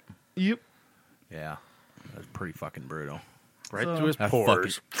body, right? Yep. Yeah. That's pretty fucking brutal. Right So- through his I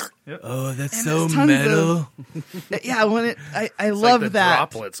pores. Oh, that's And so there's tons metal. Yeah, when I It's love like the that.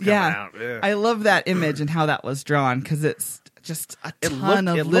 droplets coming out. Yeah. I love that image and how that was drawn, because it's just a It ton looked-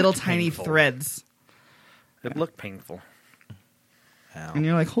 of it little looked tiny painful. threads. It looked painful. Ow. And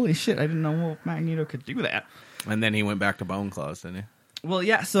you're like, holy shit, I didn't know Magneto could do that. And then he went back to Bone Claws, didn't he? Well,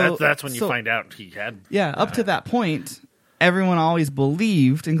 yeah, so... That's when you so- find out he had... Yeah, up to that point, everyone always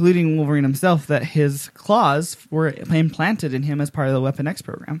believed, including Wolverine himself, that his claws were implanted in him as part of the Weapon X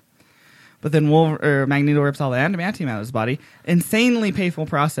program. But then Magneto rips all the adamantium out of his body. Insanely painful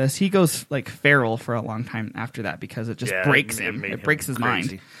process. He goes like feral for a long time after that because it just breaks him. made It breaks his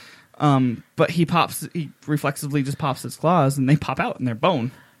crazy. mind. But he reflexively just pops his claws, and they pop out in their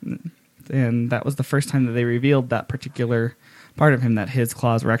bone. And that was the first time that they revealed that particular part of him, that his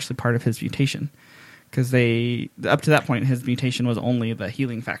claws were actually part of his mutation. Because up to that point, his mutation was only the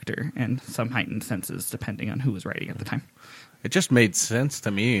healing factor and some heightened senses, depending on who was writing at the time. It just made sense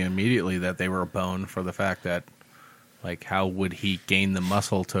to me immediately that they were a bone, for the fact that, like, how would he gain the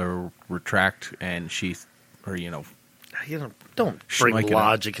muscle to retract and sheath, or, Don't bring Schmike it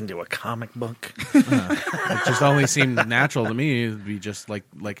logic into a comic book. it just always seemed natural to me. It'd be just like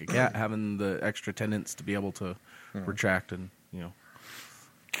a cat having the extra tendons to be able to retract and,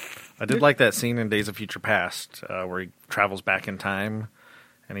 I did like that scene in Days of Future Past where he travels back in time,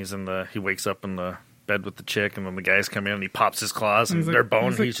 and he wakes up in the bed with the chick, and then the guys come in and he pops his claws and He's like- their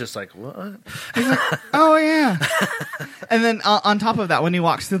bone. he's like- He's just like, what? Oh, yeah. And then on top of that, when he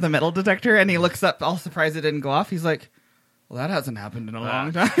walks through the metal detector and he looks up all surprised it didn't go off, he's like, well, that hasn't happened in a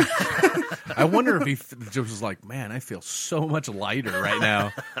long time. I wonder if he just was like, man, I feel so much lighter right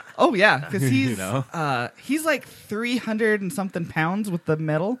now. Oh, yeah, because he's, You know? he's like 300 and something pounds with the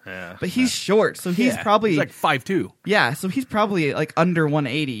metal, Yeah. but he's short, so he's probably... He's like 5'2". yeah, so he's probably like under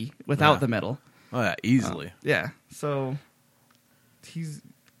 180 without Yeah. the metal. Oh, yeah, easily. Yeah, so he's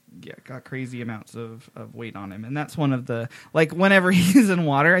got crazy amounts of weight on him, and that's one of the, like, whenever he's in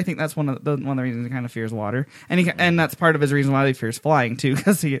water, I think that's one of the reasons he kind of fears water, and that's part of his reason why he fears flying too,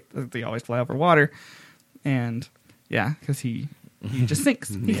 because they always fly over water, and yeah, because he just sinks.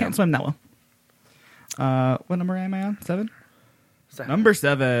 He can't swim that well. What number am I on? 7? Number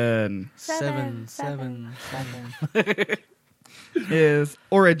 7 Seven. is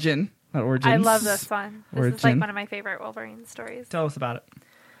Origin. Not Origins. I love this one. This is like Origin. one of my favorite Wolverine stories. Tell us about it.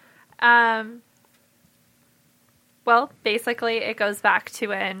 Well, basically, it goes back to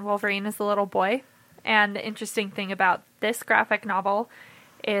when Wolverine is a little boy. And the interesting thing about this graphic novel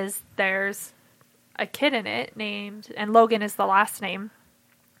is there's a kid in it named, and Logan is the last name,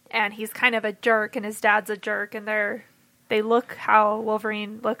 and he's kind of a jerk, and his dad's a jerk, and they look how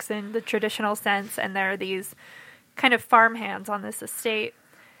Wolverine looks in the traditional sense, and they're these kind of farmhands on this estate.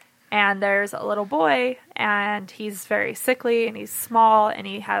 And there's a little boy, and he's very sickly, and he's small, and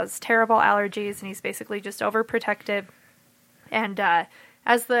he has terrible allergies, and he's basically just overprotective. And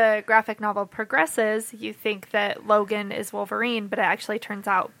as the graphic novel progresses, you think that Logan is Wolverine, but it actually turns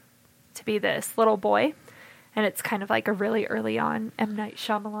out to be this little boy. And it's kind of like a really early on M. Night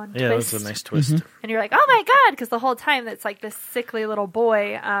Shyamalan Yeah, twist. that's a nice twist. And you're like, oh my god, because the whole time it's like this sickly little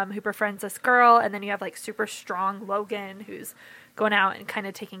boy who befriends this girl, and then you have like super strong Logan who's going out and kind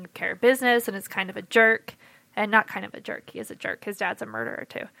of taking care of business, and is kind of a jerk. And not kind of a jerk, he is a jerk. His dad's a murderer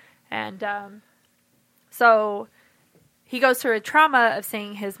too. And so he goes through a trauma of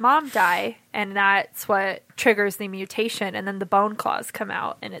seeing his mom die, and that's what triggers the mutation, and then the bone claws come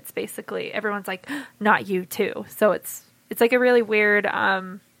out, and it's basically everyone's like, not you too. So it's like a really weird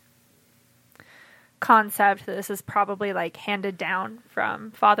concept that this is probably like handed down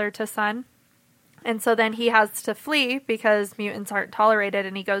from father to son. And so then he has to flee because mutants aren't tolerated,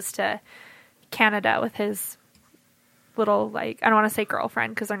 and he goes to Canada with his little, like, I don't want to say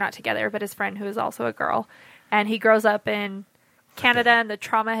girlfriend because they're not together, but his friend who is also a girl. And he grows up in Canada, and the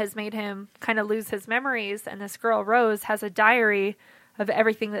trauma has made him kind of lose his memories. And this girl, Rose, has a diary of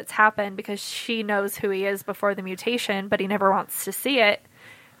everything that's happened because she knows who he is before the mutation, but he never wants to see it.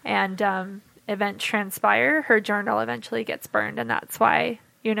 And events transpire. Her journal eventually gets burned, and that's why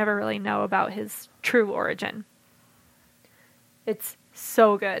you never really know about his true origin. It's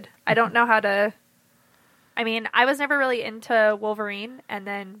so good. I don't know how to... I mean, I was never really into Wolverine, and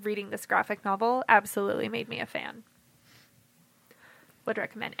then reading this graphic novel absolutely made me a fan. Would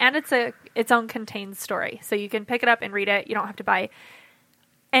recommend. And it's its own contained story, so you can pick it up and read it. You don't have to buy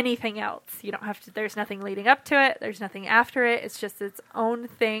anything else. You don't have to. There's nothing leading up to it. There's nothing after it. It's just its own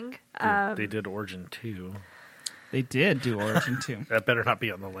thing. They did Origin 2. They did do Origin 2. That better not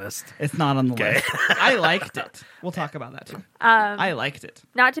be on the list. It's not on the list. I liked it. We'll talk about that too. I liked it.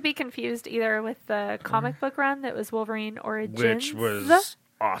 Not to be confused either with the comic book run that was Wolverine Origins. Which was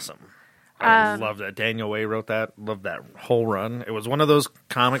awesome. I love that. Daniel Way wrote that. Loved that whole run. It was one of those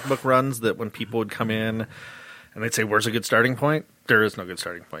comic book runs that when people would come in and they'd say, where's a good starting point? There is no good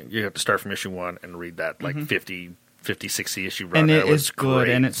starting point. You have to start from issue 1 and read that like 50, 60 issue run. And it was is good,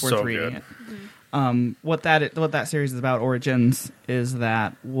 great. and it's worth reading it. What that series is about, Origins, is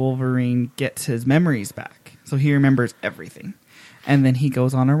that Wolverine gets his memories back, so he remembers everything, and then he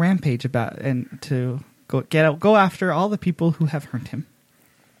goes on a rampage to go after all the people who have hurt him.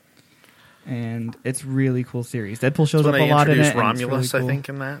 And it's really cool series. Deadpool shows up a lot in it. Romulus, really cool. I think,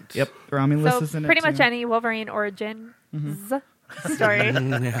 in that. Yep, Romulus So is in it. pretty much too. any Wolverine Origins story,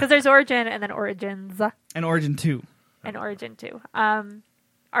 because there's Origin and then Origins And Origin 2. and Origin 2.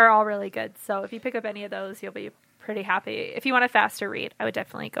 Are all really good. So if you pick up any of those, you'll be pretty happy. If you want a faster read, I would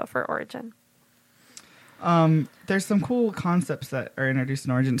definitely go for Origin. There's some cool concepts that are introduced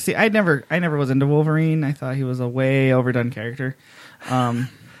in Origin. See, I never was into Wolverine. I thought he was a way overdone character.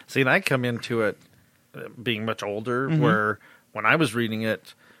 See, and I come into it being much older, where when I was reading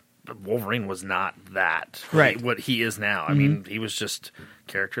it, Wolverine was not that. Right. What he is now. I mean, he was just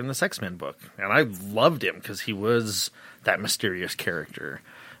a character in this X-Men book. And I loved him because he was that mysterious character.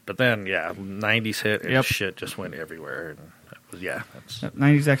 But then, 90s hit and shit just went everywhere. And that's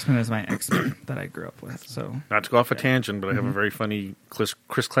 90s X-Men is my X-Men that I grew up with. So not to go off a tangent, but I have a very funny Chris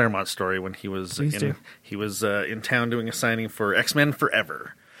Claremont story when he was in town doing a signing for X-Men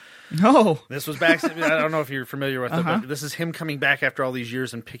Forever. no, This was back. I don't know if you're familiar with it, but this is him coming back after all these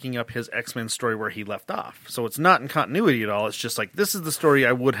years and picking up his X-Men story where he left off. So it's not in continuity at all. It's just like, this is the story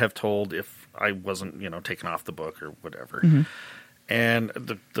I would have told if I wasn't, taken off the book or whatever. And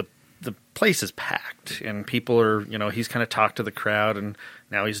the place is packed, and people are, he's kind of talked to the crowd, and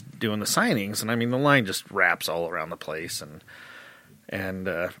now he's doing the signings, and I mean, the line just wraps all around the place, and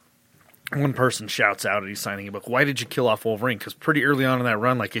one person shouts out, and he's signing a book, "Why did you kill off Wolverine?" Because pretty early on in that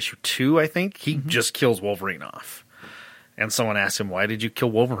run, like issue 2, I think, he just kills Wolverine off. And someone asked him, "Why did you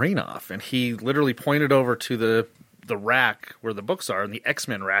kill Wolverine off?" And he literally pointed over to the rack where the books are, in the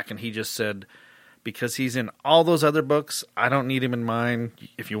X-Men rack, and he just said, because he's in all those other books, I don't need him in mine.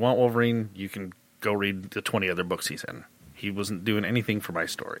 If you want Wolverine, you can go read the 20 other books he's in. He wasn't doing anything for my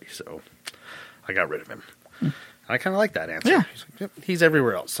story, so I got rid of him. I kind of like that answer. Yeah. He's, like, yep, he's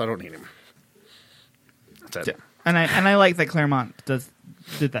everywhere else, so I don't need him. That's it. And I like that Claremont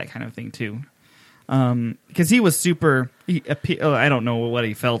did that kind of thing too, because he was super. I don't know what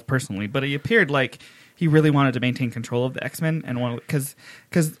he felt personally, but he appeared like he really wanted to maintain control of the X-Men, and because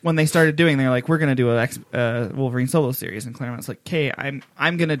when they started doing, they're like, we're going to do a Wolverine solo series, and Claremont's like, okay,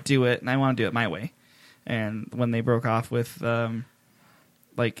 I'm going to do it, and I want to do it my way. And when they broke off with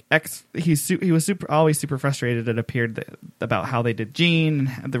he was always super frustrated. It appeared about how they did Jean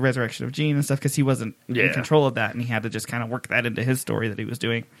and the resurrection of Jean and stuff, because he wasn't in control of that, and he had to just kind of work that into his story that he was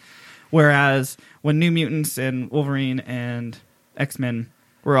doing. Whereas when New Mutants and Wolverine and X-Men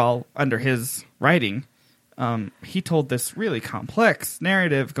were all under his writing, he told this really complex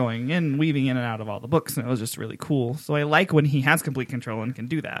narrative going in, weaving in and out of all the books, and it was just really cool. So I like when he has complete control and can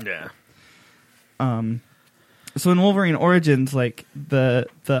do that. Yeah. So in Wolverine Origins, like the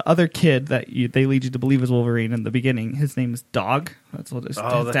other kid that they lead you to believe is Wolverine in the beginning, his name is Dog. That's what his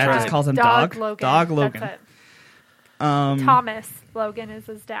dad just calls him. Dog. Logan. Dog Logan. That's it. Thomas Logan is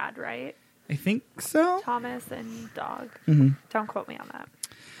his dad, right? I think so. Thomas and Dog. Mm-hmm. Don't quote me on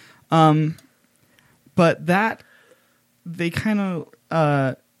that. But that they kind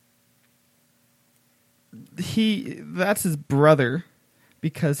of that's his brother,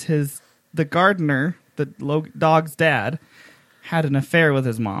 because the gardener, the Dog's dad, had an affair with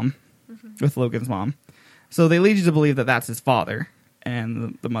his mom, with Logan's mom. So they lead you to believe that that's his father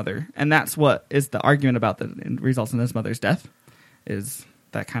and the mother, and that's what is the argument about that results in his mother's death. Is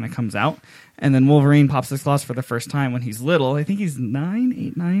that kind of comes out, and then Wolverine pops his claws for the first time when he's little. I think he's 8,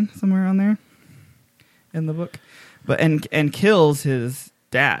 9, somewhere around there in the book, but and kills his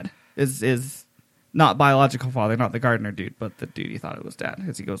dad. Is not biological father, not the gardener dude, but the dude he thought it was dad,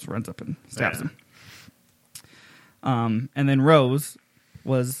 as he runs up and stabs him. And then Rose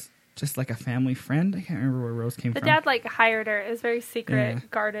was just like a family friend. I can't remember where Rose came from. The dad hired her. It was a very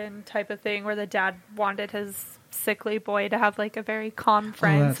secret garden type of thing where the dad wanted his sickly boy to have a very calm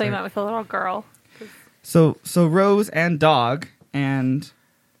friend, so he went with a little girl. So Rose and Dog and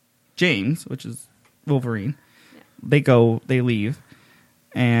James, which is Wolverine, they leave,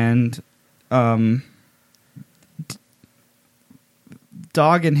 and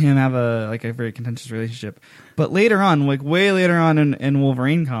Dog and him have a very contentious relationship. But later on, way later on in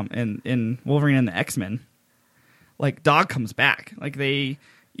Wolverine in Wolverine and the X-Men, Dog comes back. They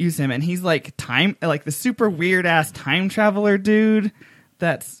use him, and he's the super weird ass time traveler dude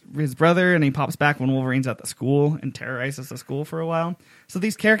that's his brother, and he pops back when Wolverine's at the school and terrorizes the school for a while. So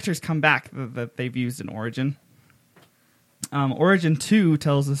these characters come back that they've used in Origin. Origin 2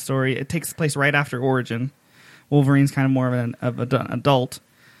 tells the story. It takes place right after Origin. Wolverine's kind of more of an adult,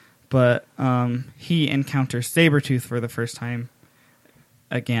 but he encounters Sabretooth for the first time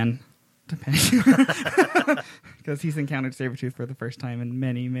again, depending, because he's encountered Sabretooth for the first time in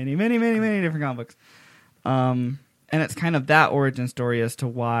many, many, many, many, many different comic books. And it's kind of that origin story as to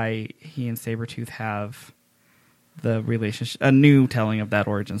why he and Sabretooth have the relationship, a new telling of that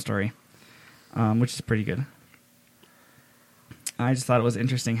origin story, which is pretty good. I just thought it was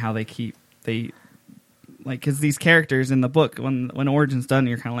interesting how because these characters in the book, when Origin's done,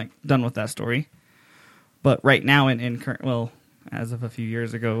 you're kind of done with that story. But right now, in current, as of a few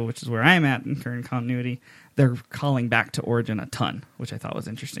years ago, which is where I'm at in current continuity, they're calling back to Origin a ton, which I thought was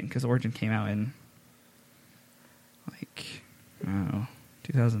interesting, because Origin came out in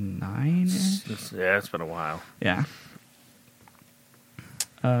 2009. Yeah, it's been a while. Yeah.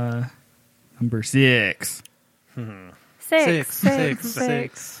 Number 6. Six.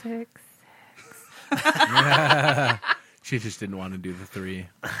 She just didn't want to do the 3.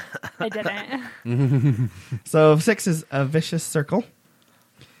 I didn't. So 6 is A Vicious Circle.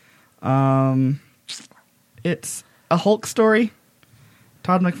 It's a Hulk story.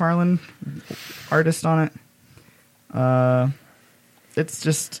 Todd McFarlane, artist on it. It's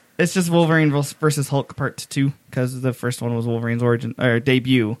just Wolverine versus Hulk Part 2, because the first one was Wolverine's origin or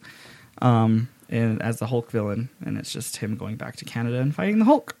debut, as the Hulk villain, and it's just him going back to Canada and fighting the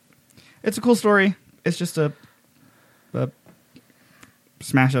Hulk. It's a cool story. It's just a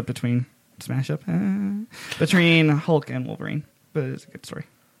smash up between Hulk and Wolverine, but it's a good story.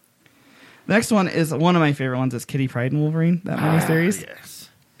 The next one is one of my favorite ones. Is Kitty Pryde and Wolverine, that miniseries. Yes.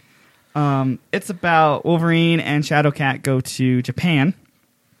 It's about Wolverine and Shadowcat go to Japan,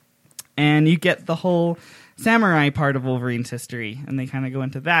 and you get the whole samurai part of Wolverine's history, and they kind of go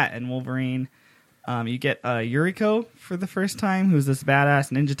into that. And Wolverine, you get Yuriko for the first time, who's this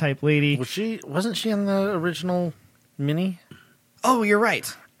badass ninja type lady. Wasn't she in the original mini? Oh, you're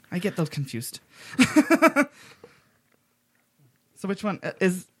right. I get those confused. So which one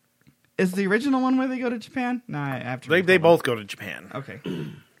is the original one where they go to Japan? No, I have to. They both go to Japan. Okay.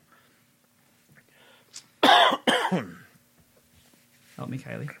 Help me,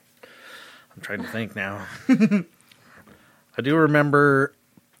 Kylie. I'm trying to think now. I do remember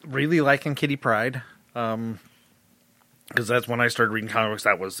really liking Kitty Pryde, because that's when I started reading comics.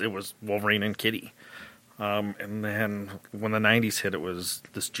 It was Wolverine and Kitty, and then when the '90s hit, it was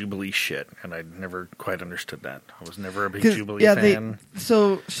this Jubilee shit, and I never quite understood that. I was never a big Jubilee fan.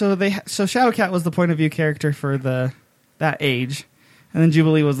 So Shadowcat was the point of view character for that age, and then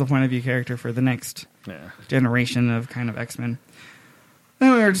Jubilee was the point of view character for the next generation of kind of X-Men.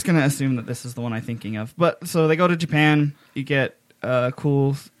 And we were just going to assume that this is the one I'm thinking of. But so they go to Japan. You get a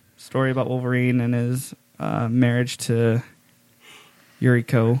cool story about Wolverine and his marriage to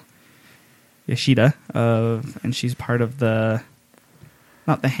Yuriko Yoshida, and she's part of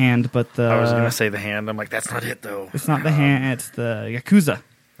not the Hand, but the. I was going to say the Hand. I'm like, that's not it though. It's not the Hand. It's the Yakuza.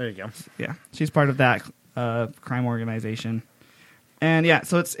 There you go. Yeah, she's part of that crime organization, and yeah,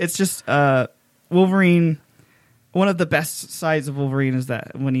 so it's just Wolverine. One of the best sides of Wolverine is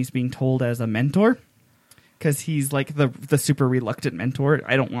that when he's being told as a mentor, because he's like the super reluctant mentor.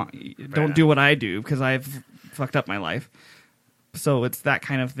 Don't do what I do because I've fucked up my life. So it's that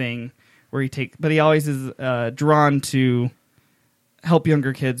kind of thing where but he always is drawn to help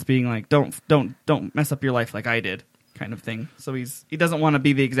younger kids, being like, don't mess up your life like I did, kind of thing. So he doesn't want to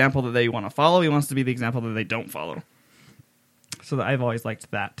be the example that they want to follow. He wants to be the example that they don't follow. So I've always liked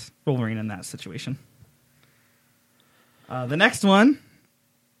that Wolverine in that situation. The next one,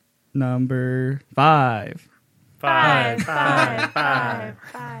 number 5. Five.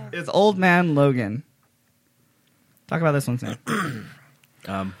 Is Old Man Logan. Talk about this one,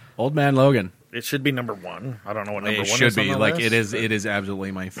 Sam. Old Man Logan. It should be number 1. I don't know what number 1 is. It should on be the like list, it is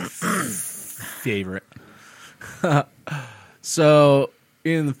absolutely my favorite. So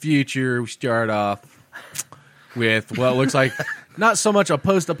in the future, we start off with what looks like not so much a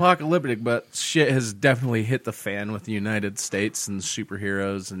post-apocalyptic, but shit has definitely hit the fan with the United States and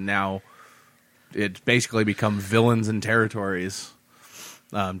superheroes, and now it's basically become villains and territories.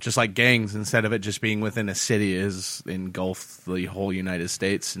 Just like gangs, instead of it just being within a city, is engulfed the whole United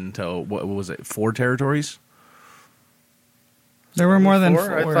States into, what was it, 4 territories? There were more than 4?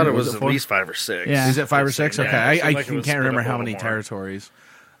 4. I thought it was Was it at 4? least 5 or 6. Yeah. Is it 5 or 6? Yeah, Okay, it seemed I like it was can't split remember up a how little many more. territories.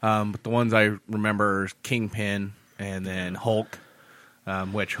 But the ones I remember are Kingpin and then Hulk,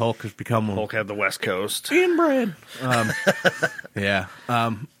 which Hulk has become Hulk had the West Coast. inbred. Yeah.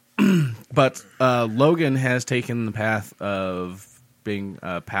 But Logan has taken the path of being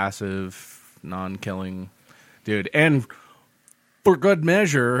a passive, non-killing dude. And for good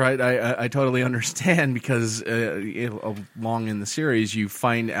measure, I totally understand, because along in the series you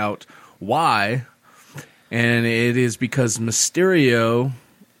find out why. And it is because Mysterio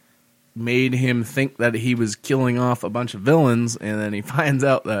made him think that he was killing off a bunch of villains, and then he finds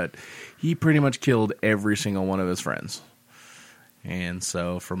out that he pretty much killed every single one of his friends. And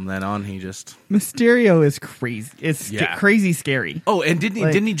so from then on, he just... Mysterio is crazy. It's Yeah. crazy scary. Oh, and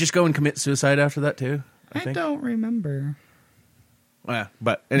didn't he just go and commit suicide after that too? I think. don't remember. Yeah,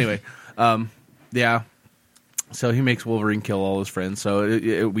 but anyway, yeah. So he makes Wolverine kill all his friends.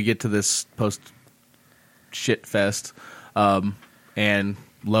 So we get to this post shit fest, and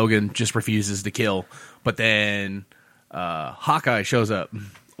Logan just refuses to kill. But then Hawkeye shows up,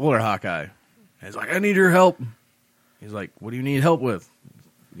 older Hawkeye, and he's like, "I need your help." He's like, "What do you need help with?"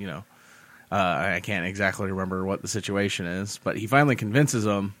 You know, I can't exactly remember what the situation is, but he finally convinces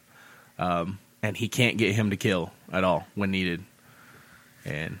him, and he can't get him to kill at all when needed.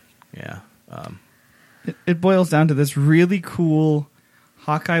 And yeah, It boils down to this really cool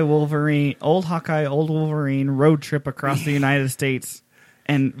Hawkeye, old Wolverine road trip across the United States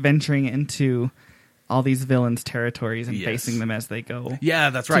and venturing into all these villains' territories and Yes. facing them as they go.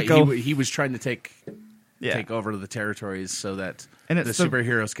 yeah, that's right. go- He was trying to take Yeah. over the territories so that And the it's the-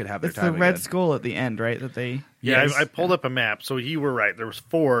 superheroes could have their It's time the Red again. Skull at the end, right? That they Yeah, Yes. I pulled up a map. So you were right. There was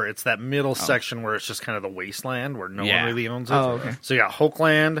 4. It's that middle section where it's just kind of the wasteland where no Yeah. one really owns it. Oh, okay. So you got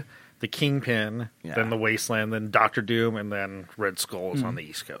Hulkland, the Kingpin, Yeah. then the wasteland, then Doctor Doom, and then Red Skull is on the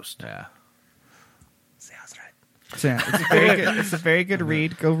East Coast. Yeah. Sounds right. So, yeah, it's very good. It's a very good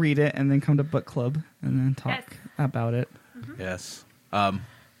read. Go read it and then come to book club and then talk Yes. about it. Yes.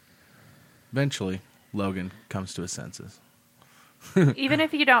 Eventually, Logan comes to his senses. Even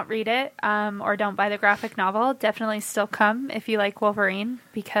if you don't read it or don't buy the graphic novel, definitely still come if you like Wolverine,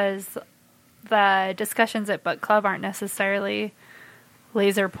 because the discussions at book club aren't necessarily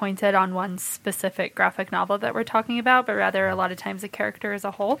laser pointed on one specific graphic novel that we're talking about, but rather a lot of times a character as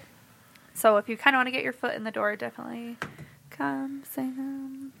a whole. So if you kind of want to get your foot in the door, definitely Come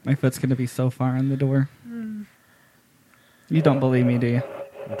sing. My foot's going to be so far in the door. You don't believe me, do you?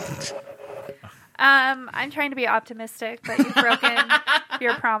 I'm trying to be optimistic, but you've broken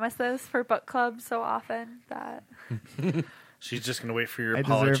your promises for book club so often that She's just going to wait for your I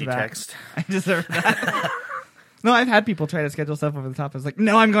deserve apology that. text. I deserve that. No, I've had people try to schedule stuff over the top. I was like,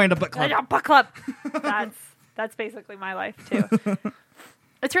 no, I'm going to book club. book club. That's basically my life too.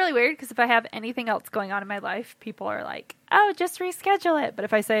 It's really weird because if I have anything else going on in my life, people are like, "Oh, just reschedule it." But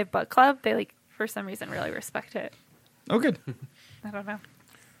if I say book club, they like for some reason really respect it. Oh, good. I don't know.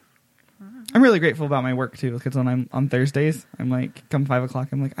 I'm really grateful about my work too, because when I'm on Thursdays, I'm like, come 5 o'clock,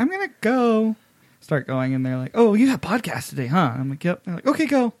 I'm like, I'm gonna go. Start going, and they're like, "Oh, you have podcast today, huh?" I'm like, "Yep." They're like, "Okay,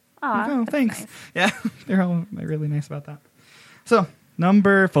 go." Aw, Oh, that's thanks. nice. Yeah, they're all really nice about that. So,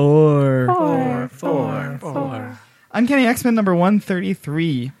 number 4. Four. Uncanny X-Men number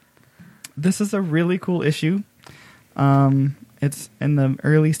 133. This is a really cool issue. It's in the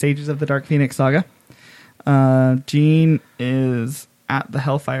early stages of the Dark Phoenix saga. Jean is at the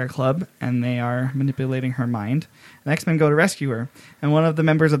Hellfire Club, and they are manipulating her mind. And X-Men go to rescue her. And one of the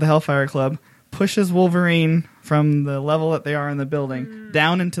members of the Hellfire Club pushes Wolverine from the level that they are in the building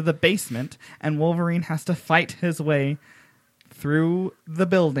down into the basement, and Wolverine has to fight his way through the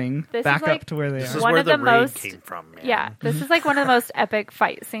building This back is like- up to where they This are. is One where of the the raid most- came from, man. Yeah, this is like one of the most epic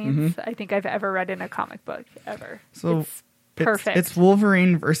fight scenes I think I've ever read in a comic book ever. So it's perfect. It's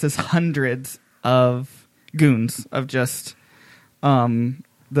Wolverine versus hundreds of goons of just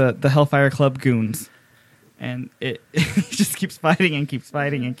the Hellfire Club goons, and it just keeps fighting and keeps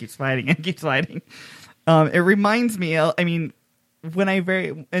fighting and keeps fighting and keeps fighting. It reminds me, I mean, when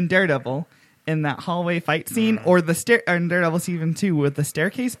in Daredevil in that hallway fight scene, or in Daredevil season 2 with the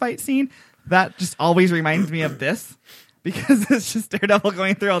staircase fight scene, that just always reminds me of this, because it's just Daredevil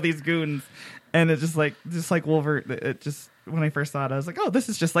going through all these goons, and it's just like Wolverine. It just, when I first saw it, I was like, oh, this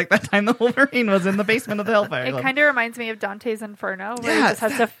is just like that time the Wolverine was in the basement of the Hellfire It Club. kind of reminds me of Dante's Inferno, where he Yes. just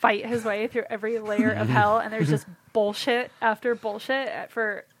has to fight his way through every layer of hell, and there's just bullshit after bullshit.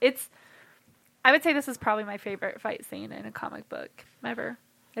 I would say this is probably my favorite fight scene in a comic book ever.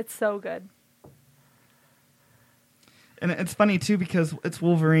 It's so good. And it's funny too, because it's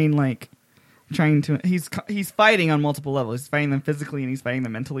Wolverine like trying to he's fighting on multiple levels. He's fighting them physically and he's fighting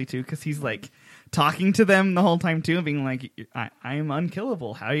them mentally too, because he's like talking to them the whole time too, and being like, I'm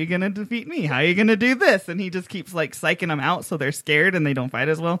unkillable. How are you gonna defeat me? How are you gonna do this? And he just keeps like psyching them out so they're scared and they don't fight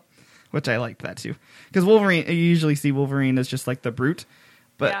as well, which I liked that too, because Wolverine, you usually see Wolverine as just like the brute,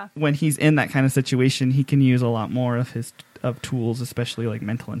 but Yeah. when he's in that kind of situation, he can use a lot more of his tools, especially like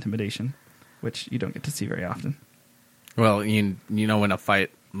mental intimidation, which you don't get to see very often. Well, you know, in a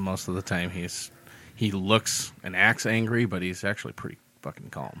fight, most of the time he looks and acts angry, but he's actually pretty fucking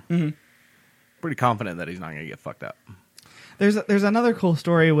calm. Mm-hmm. Pretty confident that he's not going to get fucked up. There's another cool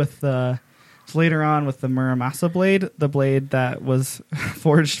story with later on with the Muramasa blade, the blade that was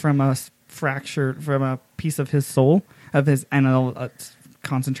forged from a piece of his soul,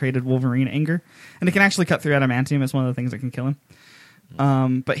 concentrated Wolverine anger, and it can actually cut through adamantium. It's one of the things that can kill him.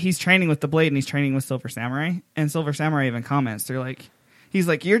 But he's training with the blade, and he's training with Silver Samurai, and Silver Samurai even comments, he's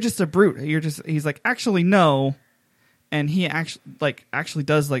like, "You're just a brute. He's like, actually no." And he actually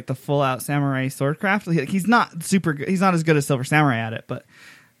does like the full out samurai swordcraft. He's not super good. He's not as good as Silver Samurai at it, but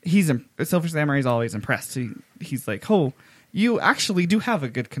Silver Samurai is always impressed. He's like, "Oh, you actually do have a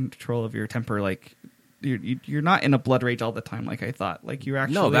good control of your temper. Like, you're not in a blood rage all the time, like I thought. Like, you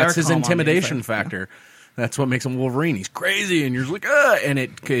actually that's are his calm on the intimidation inside." factor. That's what makes him Wolverine. He's crazy, and you're just like, ah, and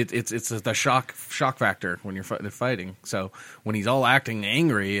it's the shock factor when you're fighting. So when he's all acting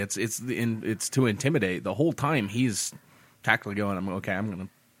angry, it's to intimidate. The whole time he's tactically going, I'm going to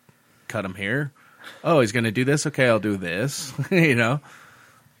cut him here. Oh, he's going to do this. Okay, I'll do this. You know,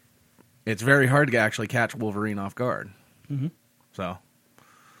 it's very hard to actually catch Wolverine off guard. Mm-hmm. So,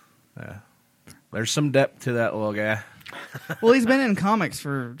 there's some depth to that little guy. Well, he's been in comics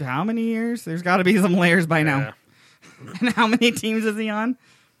for how many years? There's got to be some layers by now. And how many teams is he on?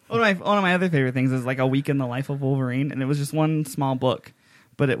 One of my other favorite things is like A Week in the Life of Wolverine, and it was just one small book,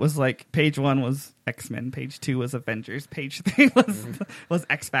 but it was like page 1 was X-Men, page 2 was Avengers, page 3 was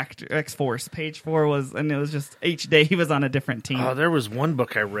X-Factor, X-Force, page 4 was, and it was just each day he was on a different team. Oh, there was one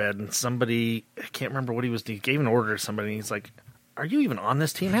book I read, and somebody, I can't remember what he gave an order to somebody, and he's like, "Are you even on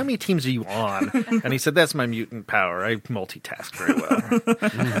this team? How many teams are you on?" And he said, "That's my mutant power. I multitask very well."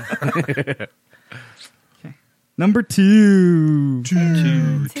 Okay. Number 2.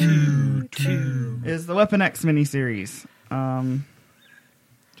 Two. Is the Weapon X miniseries.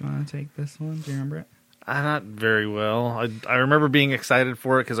 Do you want to take this one? Do you remember it? Not very well. I remember being excited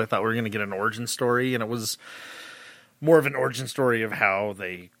for it because I thought we were going to get an origin story, and it was more of an origin story of how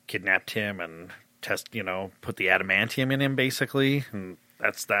they kidnapped him and put the adamantium in him, basically. And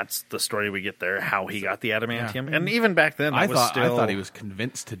that's the story we get there, how he got the adamantium. Yeah. And even back then, I thought he was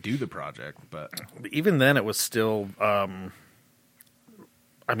convinced to do the project, but even then it was still, it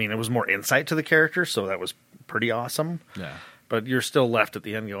was more insight to the character, so that was pretty awesome. yeah. But you're still left at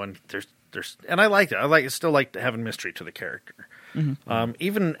the end going, there's, and I liked it. Still liked having mystery to the character. Mm-hmm.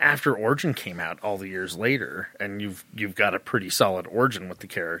 Even after Origin came out all the years later, and you've got a pretty solid origin with the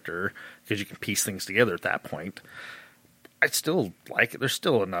character because you can piece things together at that point. I still like it. There's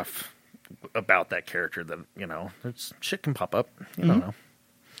still enough about that character that there's shit can pop up. You don't know.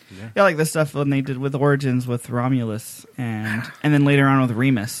 Yeah, like the stuff when they did with Origins with Romulus, and then later on with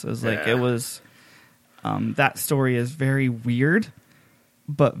Remus. It was that story is very weird,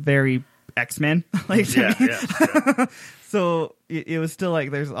 but very X-Men. So it was still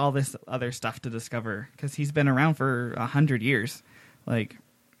like there's all this other stuff to discover because he's been around for 100 years.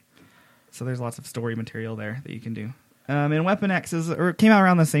 So there's lots of story material there that you can do. And Weapon X came out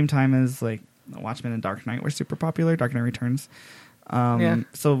around the same time as like Watchmen and Dark Knight were super popular. Dark Knight Returns.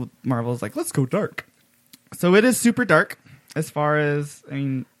 So Marvel's like, let's go dark. So it is super dark as far as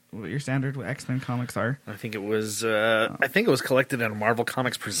what your standard X-Men comics are. I think it was collected in Marvel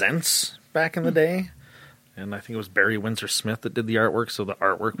Comics Presents back in the day. And I think it was Barry Windsor Smith that did the artwork, so the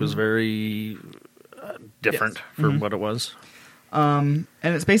artwork was very different for what it was. And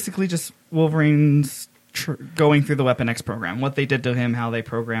it's basically just Wolverine's going through the Weapon X program, what they did to him, how they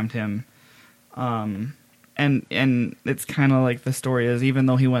programmed him. And it's kind of like the story is, even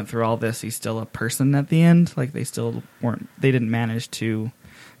though he went through all this, he's still a person at the end. Like they didn't manage to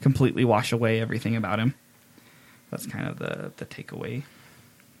completely wash away everything about him. That's kind of the takeaway.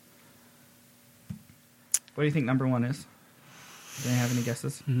 What do you think number one is? Do you have any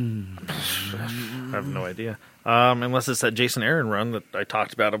guesses? I have no idea. Unless it's that Jason Aaron run that I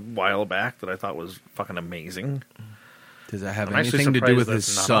talked about a while back that I thought was fucking amazing. Does that have I'm actually anything to do with surprised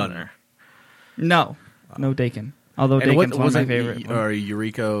his that's not on son? there. No Dakin. Although And Dakin's one of my wasn't favorite. Or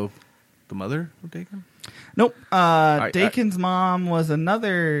Yuriko, the mother of Dakin? Nope. Dakin's mom was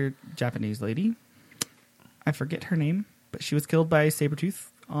another Japanese lady. I forget her name, but she was killed by Sabretooth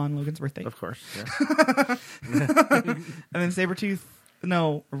on Logan's birthday. Of course, yeah. And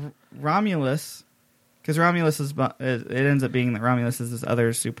then Romulus, because Romulus it ends up being that Romulus is this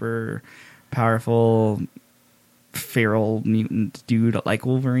other super powerful feral mutant dude like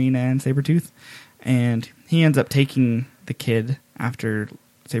Wolverine and Sabretooth, and he ends up taking the kid after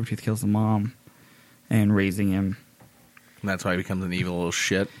Sabretooth kills the mom and raising him. And that's why he becomes an evil little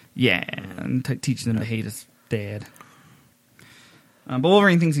shit. Yeah, and teaching him to hate his dad. But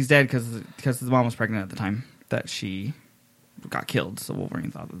Wolverine thinks he's dead because his mom was pregnant at the time that she got killed. So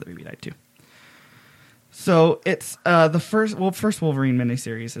Wolverine thought that the baby died too. So it's the first Wolverine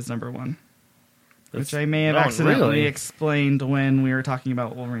miniseries is number one, which I may have accidentally explained when we were talking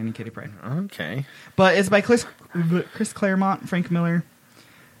about Wolverine and Kitty Pryde. Okay, but it's by Chris Claremont, Frank Miller.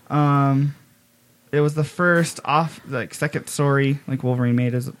 It was the first second story like Wolverine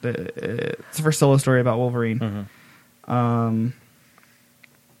made. It's the first solo story about Wolverine. Mm-hmm.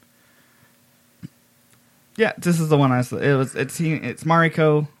 Yeah, this is the one it's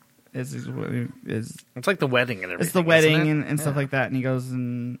Mariko. It's like the wedding and everything. It's the wedding and stuff like that, and he goes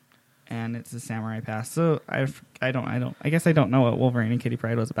and it's a samurai past. So I guess I don't know what Wolverine and Kitty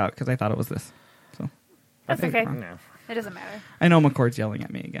Pryde was about because I thought it was this. So That's okay. No. It doesn't matter. I know McCord's yelling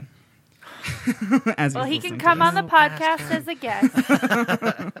at me again. Well, he can come on the podcast as a guest.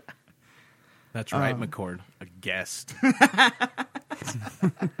 That's right, McCord. A guest.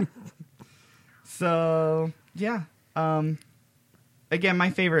 So yeah. Again, my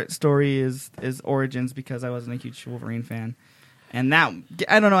favorite story is Origins because I wasn't a huge Wolverine fan. And that,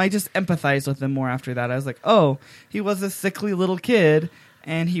 I don't know, I just empathized with him more after that. I was like, oh, he was a sickly little kid,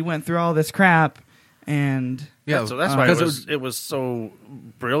 and he went through all this crap, and... Yeah, so that's why it was so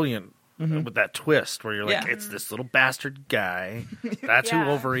brilliant with that twist, where you're like, it's this little bastard guy, that's who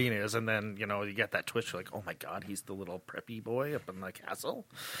Wolverine is, and then, you get that twist, you're like, oh my god, he's the little preppy boy up in the castle?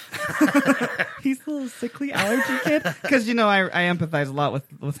 He's the little sickly allergy kid? Because, I empathize a lot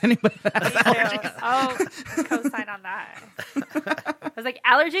with anybody that has allergies. I'll co-sign on that. I was like,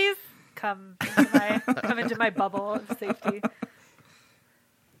 allergies? Come into my bubble of safety.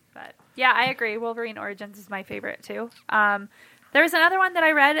 But yeah, I agree. Wolverine Origins is my favorite too. There was another one that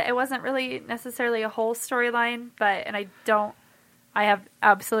I read. It wasn't really necessarily a whole storyline, and I don't I have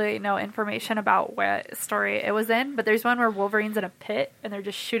absolutely no information about what story it was in, but there's one where Wolverine's in a pit and they're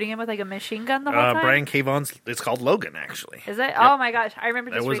just shooting him with like a machine gun the whole time. Brian K. Vaughan's, it's called Logan, actually. Is it? Oh my gosh. I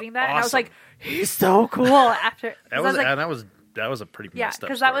remember just was reading that and I was awesome. like, he's so cool after. That was a pretty Yeah, messed up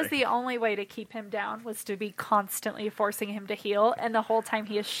because that was story. the only way to keep him down was to be constantly forcing him to heal, and the whole time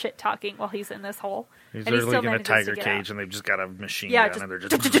he is shit talking while he's in this hole. He's and he literally still in a manages to tiger get cage, out. and they've just got a machine Yeah, gun, just- and they're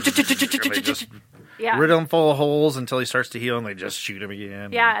just, and they just Yeah, riddle him full of holes until he starts to heal, and they just shoot him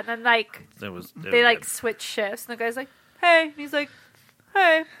again. yeah, and then like It was they like good. switch shifts, and the guy's like, "Hey," and he's like,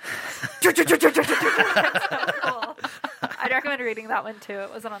 "Hey." That's so cool. I'd recommend reading that one too. It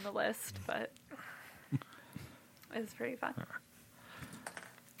wasn't on the list, but it was pretty fun.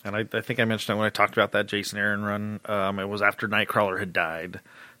 And I think I mentioned it when I talked about that Jason Aaron run. It was after Nightcrawler had died.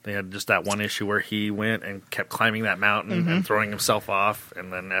 They had just that one issue where he went and kept climbing that mountain and throwing himself off.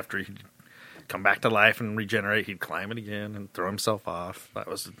 And then after he'd come back to life and regenerate, he'd climb it again and throw himself off. That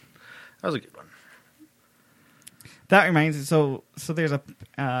was a good one. That reminds me. So there's a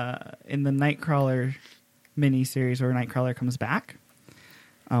in the Nightcrawler miniseries where Nightcrawler comes back.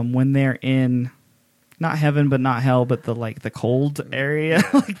 When they're in not heaven but not hell, but the cold area,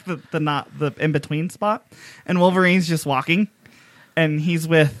 like the in between spot, and Wolverine's just walking, and he's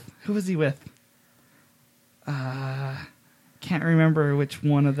with who was he with? Can't remember which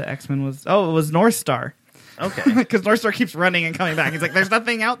one of the X-Men was. Oh, it was North Star. Okay. Because North Star keeps running and coming back. He's like, "There's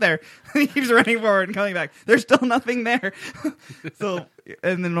nothing out there." He keeps running forward and coming back. There's still nothing there. So,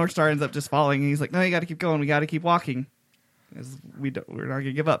 and then North Star ends up just falling. And he's like, "No, you got to keep going. We got to keep walking. We're not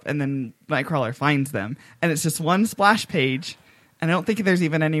gonna give up." And then Nightcrawler finds them, and it's just one splash page, and I don't think there's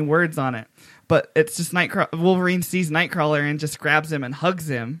even any words on it. But it's just Wolverine sees Nightcrawler and just grabs him and hugs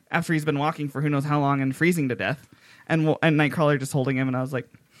him after he's been walking for who knows how long and freezing to death, and Nightcrawler just holding him, and I was like,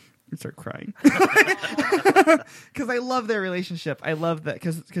 I start crying because I love their relationship. I love that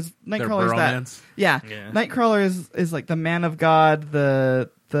because Nightcrawler's that. Yeah. Nightcrawler is like the man of God, the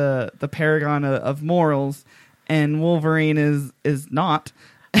paragon of morals, and Wolverine is not.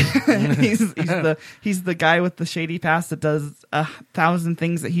 he's the guy with the shady past that does 1,000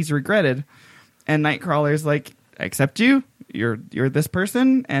 things that he's regretted, and Nightcrawler's like, "I accept you. You're this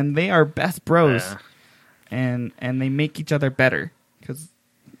person," and they are best bros, and they make each other better because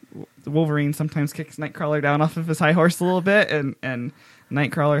Wolverine sometimes kicks Nightcrawler down off of his high horse a little bit, and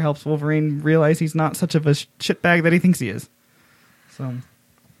Nightcrawler helps Wolverine realize he's not such of a shitbag that he thinks he is. So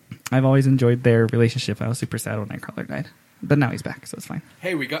I've always enjoyed their relationship. I was super sad when Nightcrawler died, but now he's back, so it's fine.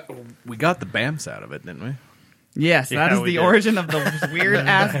 Hey, we got the BAMs out of it, didn't we? Yes, that is we the did. origin of those weird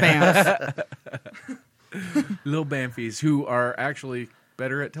ass bands. Little Bamfies who are actually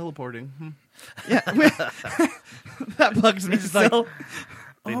better at teleporting. Yeah, that bugs me still.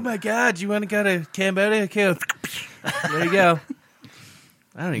 Oh my God! You want to go to Cambodia? Okay, there you go.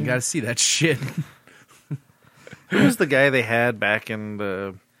 I don't even got to see that shit. Who was the guy they had back in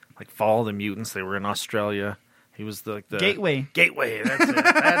the Fall of the Mutants? They were in Australia. He was the Gateway. Gateway. That's it.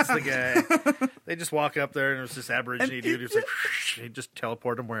 That's the guy. They just walk up there and it was this Aborigine dude who's like, he just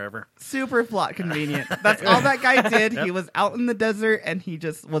teleport him wherever. Super plot convenient. That's all that guy did. He was out in the desert and he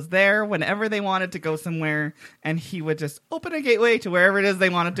just was there whenever they wanted to go somewhere, and he would just open a gateway to wherever it is they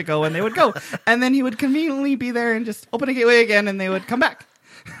wanted to go, and they would go. And then he would conveniently be there and just open a gateway again, and they would come back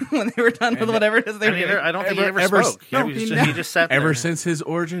when they were done with whatever it is they were doing. I don't think he ever ever- spoke. no, he he just sat there. Ever since his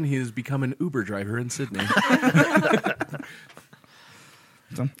origin, he has become an Uber driver in Sydney.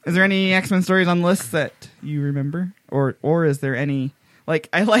 So, is there any X-Men stories on the list that you remember, or is there any? Like,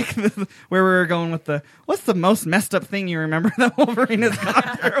 I like where we were going with what's the most messed up thing you remember that Wolverine has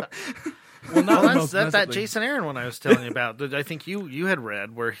gone through? Well, that's that Jason Aaron one I was telling you about. That I think you had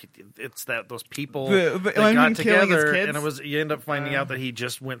read where it's that those people The that one got killing his together, kids? and it was you end up finding out that he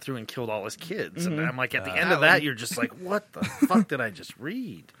just went through and killed all his kids. And I'm like, at the end of that, you're just like, what the fuck did I just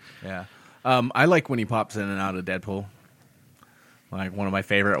read? Yeah. I like when he pops in and out of Deadpool. Like, one of my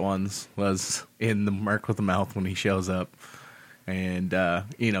favorite ones was in the Merc with the Mouth when he shows up. And,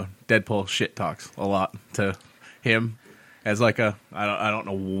 Deadpool shit talks a lot to him as like I don't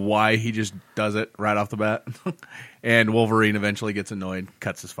know why he just does it right off the bat. And Wolverine eventually gets annoyed,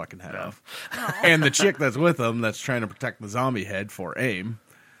 cuts his fucking head off. And the chick that's with him that's trying to protect the zombie head for AIM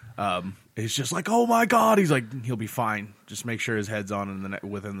is just like, oh my God. He's like, he'll be fine. Just make sure his head's on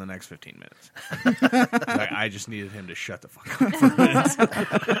within the next 15 minutes. Like, I just needed him to shut the fuck up for a minute.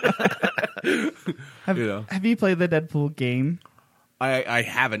 Have you played the Deadpool game? I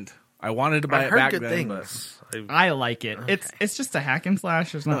haven't. I wanted to buy I it heard back good then, things. I like it. It's just a hack and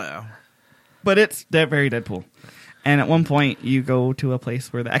slash. There's but not, but it's very Deadpool. And at one point, you go to a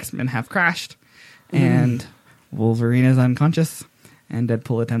place where the X-Men have crashed, and Wolverine is unconscious, and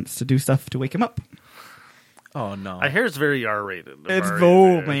Deadpool attempts to do stuff to wake him up. Oh no! I hear it's very R-rated. It's R-rated.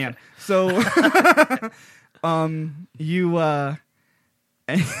 oh man. So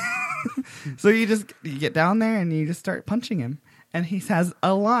so you get down there and you just start punching him, and he has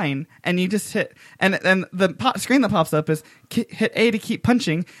a line, and you just hit, and then the screen that pops up is hit A to keep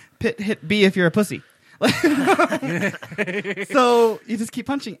punching, hit B if you're a pussy. So you just keep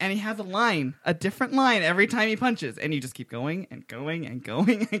punching, and he has a different line every time he punches, and you just keep going and going and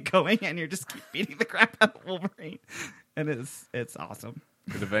going and going, and you just keep beating the crap out of Wolverine, and it's awesome.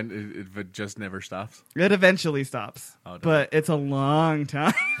 It just never stops. It eventually stops, Oh, no. but it's a long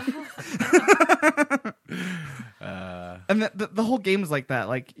time. And the whole game is like that.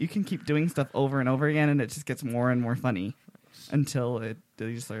 Like, you can keep doing stuff over and over again, and it just gets more and more funny until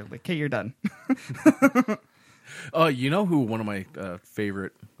you just are like, "Okay, you're done." You know who one of my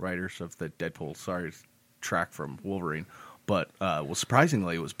favorite writers of the Deadpool, track from Wolverine, but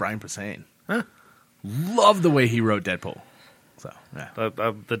surprisingly, it was Brian Posehn. Huh? Love the way he wrote Deadpool. So yeah.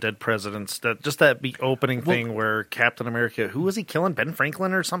 The dead presidents. That opening thing where Captain America, who was he killing? Ben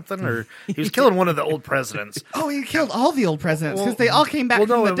Franklin or something? Or he was killing one of the old presidents. Oh, he killed all the old presidents because they all came back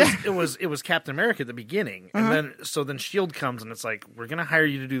from the dead. It was Captain America at the beginning, and then Shield comes and it's like, we're gonna hire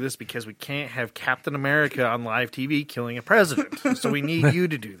you to do this because we can't have Captain America on live TV killing a president, so we need you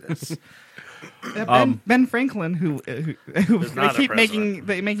to do this. Ben Franklin, who they keep making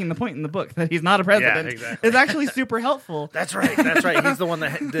the point in the book that he's not a president, Yeah, exactly. is actually super helpful. That's right. He's the one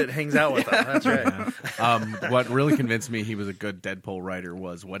that hangs out with them. That's right. What really convinced me he was a good Deadpool writer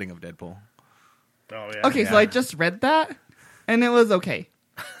was Wedding of Deadpool. Oh yeah. Okay, so I just read that, and it was okay.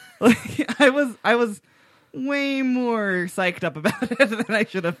 Like, I was way more psyched up about it than I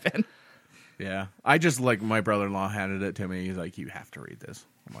should have been. Yeah, I just my brother-in-law handed it to me. He's like, "You have to read this."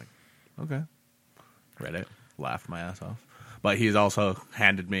 I'm like, "Okay." Read it, laughed my ass off. But he's also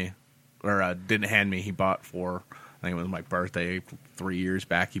handed me, or didn't hand me. He bought for, I think it was my birthday 3 years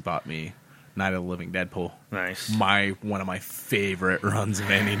back. He bought me Night of the Living Deadpool. Nice. One of my favorite runs of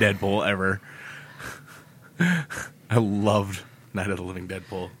any Deadpool ever. I loved Night of the Living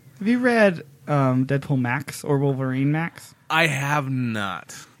Deadpool. Have you read Deadpool Max or Wolverine Max? I have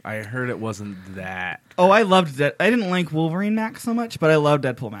not. I heard it wasn't that. Oh, I loved it. I didn't like Wolverine Max so much, but I loved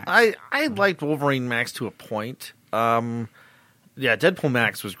Deadpool Max. I liked Wolverine Max to a point. Yeah, Deadpool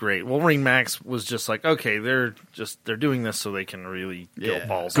Max was great. Wolverine Max was just like, okay, they're doing this so they can really go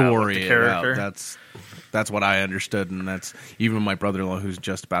balls out with the character. That's what I understood, and that's even my brother-in-law, who's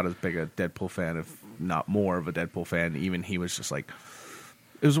just about as big a Deadpool fan, if not more of a Deadpool fan. Even he was just like,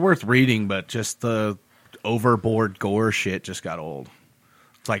 it was worth reading, but just the overboard gore shit just got old.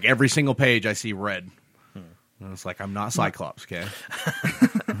 It's like every single page I see red. And it's like, I'm not Cyclops, okay?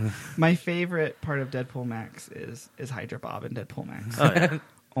 My favorite part of Deadpool Max is Hydra Bob and Deadpool Max. Oh, yeah.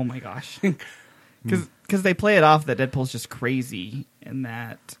 Oh my gosh. Because they play it off that Deadpool's just crazy and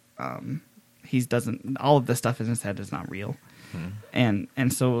that all of the stuff in his head is not real. And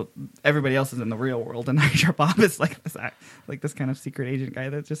so everybody else is in the real world, and Hydra Bob is like this kind of secret agent guy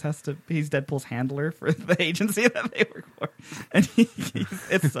that just has to. He's Deadpool's handler for the agency that they work for, and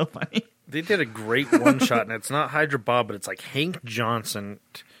it's so funny. They did a great one shot, and it's not Hydra Bob, but it's like Hank Johnson,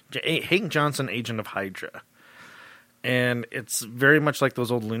 Agent of Hydra, and it's very much like those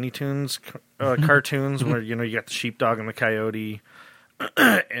old Looney Tunes cartoons where you got the sheepdog and the coyote,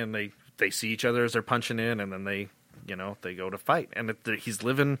 and they see each other as they're punching in, and then they go to fight, and he's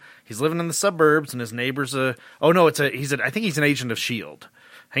living in the suburbs, and his neighbor's I think he's an agent of S.H.I.E.L.D.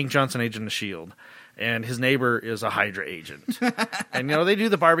 Hank Johnson, agent of S.H.I.E.L.D., and his neighbor is a Hydra agent. And they do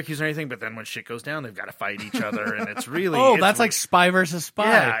the barbecues and everything, but then when shit goes down, they've got to fight each other, and it's really that's like Spy versus Spy.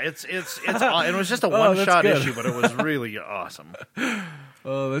 Yeah, it's it was just a one shot issue, but it was really awesome.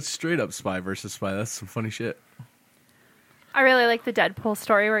 Oh, that's straight up Spy versus Spy. That's some funny shit. I really like the Deadpool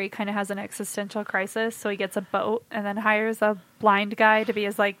story where he kind of has an existential crisis, so he gets a boat and then hires a blind guy to be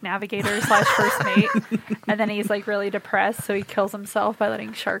his navigator / first mate, and then he's really depressed, so he kills himself by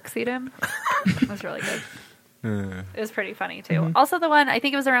letting sharks eat him. It was really good. It was pretty funny too. Mm-hmm. Also, the one I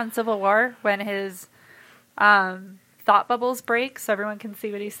think it was around Civil War when his thought bubbles break so everyone can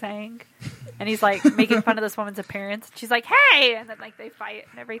see what he's saying, and he's making fun of this woman's appearance. She's like, "Hey!" and then they fight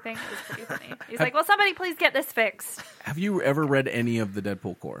and everything. It was pretty funny. He's like, "Well, somebody please get this fixed." Have you ever read any of the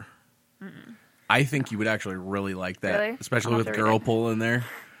Deadpool core? Mm-mm. I think you would actually really like that, really? Especially with girl pull in there,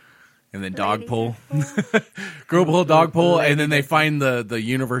 and then dog pull, girl pull, dog pull, and then they find the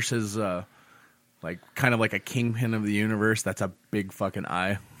universe's kind of like a kingpin of the universe. That's a big fucking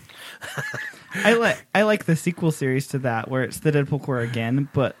eye. I like the sequel series to that where it's the Deadpool core again,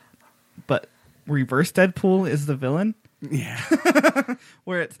 but reverse Deadpool is the villain, Yeah.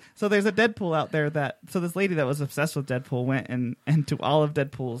 Where it's so there's a Deadpool out there that so this lady that was obsessed with Deadpool went and to all of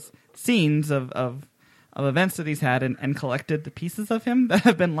Deadpool's scenes of events that he's had and collected the pieces of him that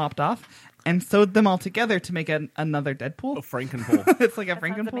have been lopped off and sewed them all together to make another Deadpool. A Frankenpool. It's like a That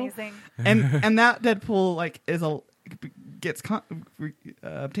sounds Frankenpool. amazing. And that Deadpool like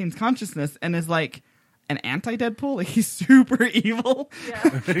obtains consciousness and is like an anti-Deadpool. Like he's super evil,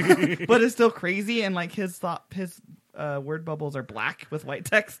 Yeah. but is still crazy and like his word bubbles are black with white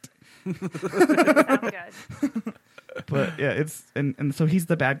text. Sounds good. But yeah, it's and so he's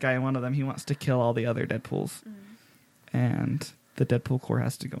the bad guy in one of them. He wants to kill all the other Deadpools, and the Deadpool Corps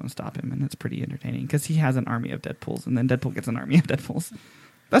has to go and stop him, and it's pretty entertaining because he has an army of Deadpools, and then Deadpool gets an army of Deadpools.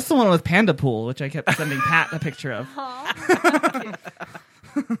 That's the one with Panda Pool, which I kept sending Pat a picture of.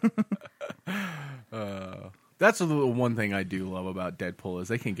 That's the one thing I do love about Deadpool is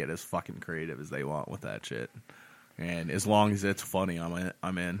they can get as fucking creative as they want with that shit. And as long as it's funny,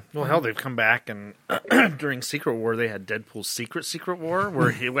 I'm in. Well, hell, they've come back and during Secret War, they had Deadpool's Secret War, where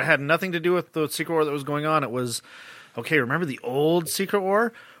it had nothing to do with the Secret War that was going on. It was, okay, remember the old Secret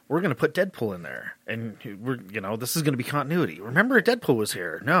War? We're going to put Deadpool in there, and this is going to be continuity. Remember, Deadpool was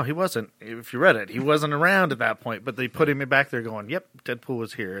here. No, he wasn't. If you read it, he wasn't around at that point. But they put him back there, going, "Yep, Deadpool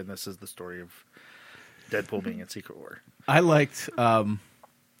was here, and this is the story of Deadpool being in Secret War." I liked.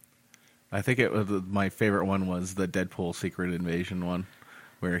 I think it was my favorite one was the Deadpool Secret Invasion one,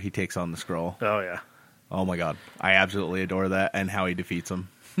 where he takes on the Skrull. Oh yeah. Oh my god, I absolutely adore that and how he defeats them.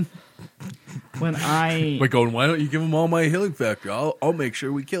 When I Like going, why don't you give them all my healing factor? I'll make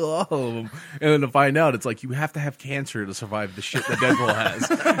sure we kill all of them. And then to find out, it's like you have to have cancer to survive the shit that Deadpool has.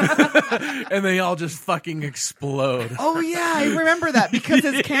 And they all just fucking explode. Oh yeah, I remember that because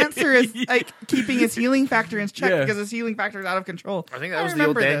his cancer is like keeping his healing factor in check Yeah. because his healing factor is out of control. I think that was the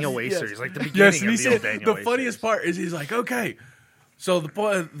old remember Daniel this. Wacer. He's like the beginning Yes, and he of the said old Daniel the Wacer. funniest part is he's like, okay, so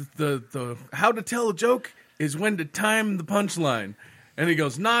the how to tell a joke is when to time the punchline. And he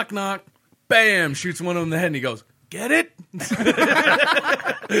goes, knock, knock, bam, shoots one of them in the head, and he goes, get it?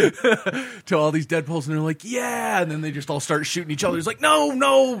 To all these Deadpools, and they're like, yeah, and then they just all start shooting each other. He's like,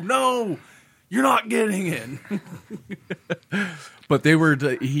 no, you're not getting it. But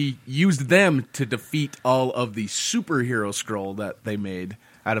he used them to defeat all of the superhero Skrull that they made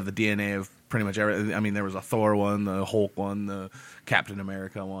out of the DNA of pretty much everything. I mean, there was a Thor one, the Hulk one, the Captain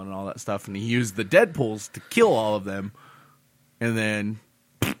America one, and all that stuff. And he used the Deadpools to kill all of them. And then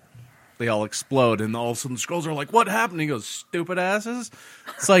they all explode, and all of a sudden the Skrulls are like, what happened? He goes, stupid asses.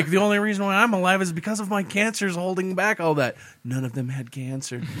 It's like, the only reason why I'm alive is because of my cancers holding back all that. None of them had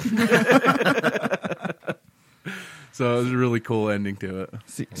cancer. So it was a really cool ending to it.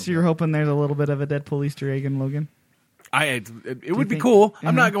 So you're hoping there's a little bit of a Deadpool Easter egg in Logan? It would be think- cool.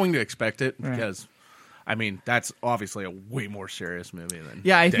 I'm Mhm. not going to expect it Right. because, I mean, that's obviously a way more serious movie than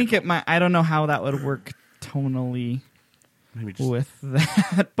Yeah, I think Deadpool. it might. I don't know how that would work tonally Maybe just, with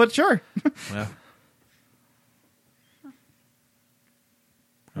that, but sure. well,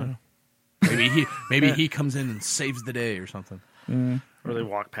 I don't know. Maybe he comes in and saves the day or something. Or they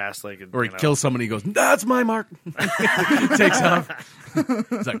walk past like, Or he kills somebody. He goes, "That's my mark." Takes off.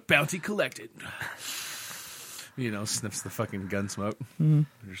 It's like bounty collected. Sniffs the fucking gun smoke. They're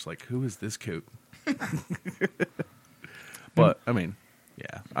just like, "Who is this coot?" But I mean,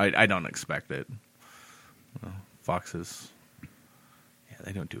 yeah, I don't expect it. Well, Foxes, yeah,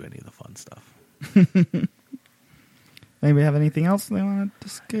 they don't do any of the fun stuff. Anybody have anything else they want to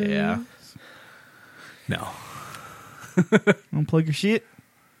discuss? Yeah. No. Unplug your shit.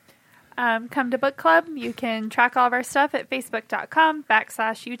 Come to book club. You can track all of our stuff at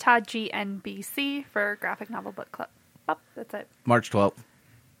facebook.com/UtahGNBC for graphic novel book club. Oh, that's it. March 12th.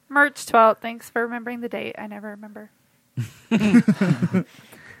 March 12th. Thanks for remembering the date. I never remember.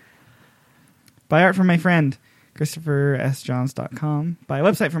 Buy art from my friend, ChristopherSJohns.com. Buy a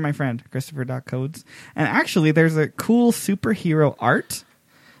website from my friend, Christopher.codes. And actually, there's a cool superhero art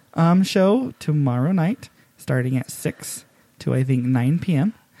show tomorrow night, starting at 6 to, I think, 9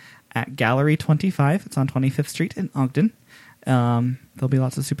 p.m. at Gallery 25. It's on 25th Street in Ogden. There'll be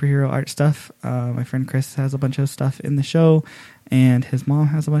lots of superhero art stuff. My friend Chris has a bunch of stuff in the show, and his mom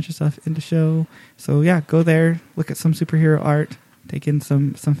has a bunch of stuff in the show. So, yeah, go there, look at some superhero art, take in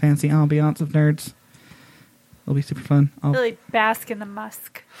some fancy ambiance of nerds. It'll be super fun. Really bask in the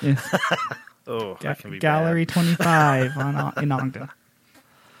musk. Yeah. Oh, that can be Gallery 25 in Ogden. bad.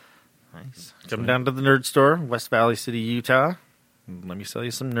 Nice. Come down to the nerd store, West Valley City, Utah. And let me sell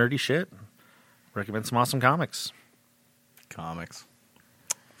you some nerdy shit. Recommend some awesome comics. Comics.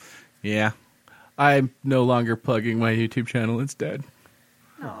 Yeah. I'm no longer plugging my YouTube channel. It's dead.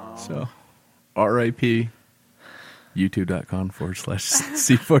 So, R.I.P.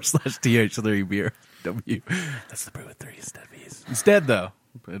 youtube.com/c/th3brw. That's the brew with 3 instead of E's. Instead, though,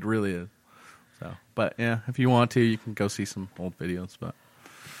 it really is. So, but yeah, if you want to, you can go see some old videos. But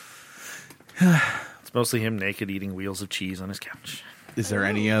It's mostly him naked eating wheels of cheese on his couch. is there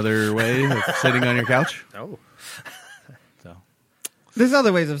any other way of sitting on your couch? Oh. So, There's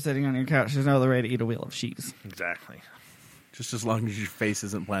other ways of sitting on your couch. There's no other way to eat a wheel of cheese. Exactly. just as long as your face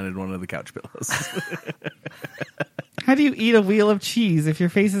isn't planted in one of the couch pillows. How do you eat a wheel of cheese if your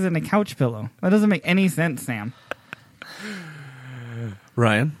face is in a couch pillow? That doesn't make any sense, Sam.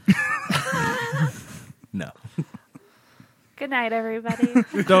 Ryan? No. Good night, everybody.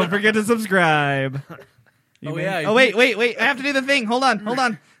 Don't forget to subscribe. Oh, yeah. Oh, wait. I have to do the thing. Hold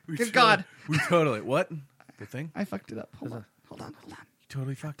on. Good God. We totally... What? The thing? I fucked it up. Hold on. You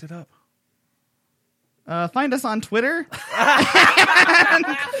totally fucked it up. Find us on Twitter at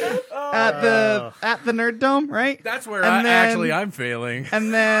the Nerd Dome, right? That's where And I'm failing.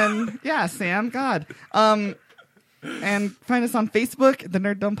 And then, yeah, Sam, God. And find us on Facebook, the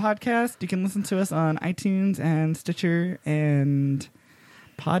Nerd Dome Podcast. You can listen to us on iTunes and Stitcher and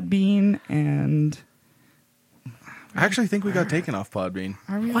Podbean and... I actually think we got taken off Podbean.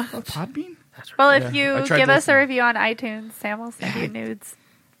 Are we on Podbean? Well, if Yeah, I you tried give to us a listen. review on iTunes, Sam will send you nudes.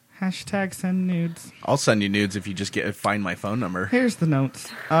 Hashtag send nudes. I'll send you nudes if you just find my phone number. Here's the notes.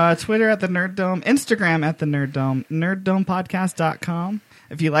 Twitter at the Nerd Dome. Instagram at the Nerd Dome. NerdDomePodcast.com.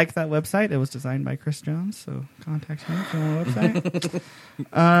 If you like that website, it was designed by Chris Jones, so contact him if you want a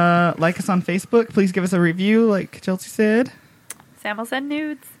website. Like us on Facebook. Please give us a review, like Chelsea said. Sam will send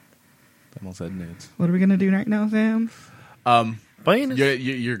nudes. Almost said nudes. What are we going to do right now, Sam?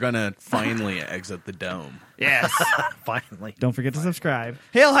 You're gonna finally exit the dome. Yes. Finally. Don't forget to subscribe.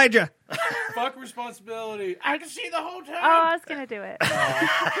 Hail Hydra! Fuck responsibility. I can see the whole time. Oh, I was going to do it.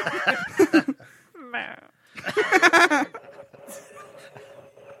 Meh.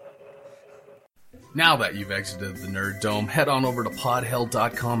 Now that you've exited the Nerd Dome, head on over to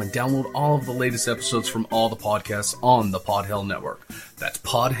podhell.com and download all of the latest episodes from all the podcasts on the Podhell Network. That's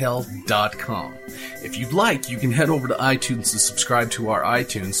podhell.com. If you'd like, you can head over to iTunes to subscribe to our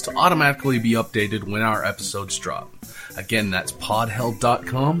iTunes to automatically be updated when our episodes drop. Again, that's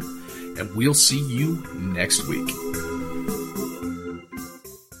podhell.com, and we'll see you next week.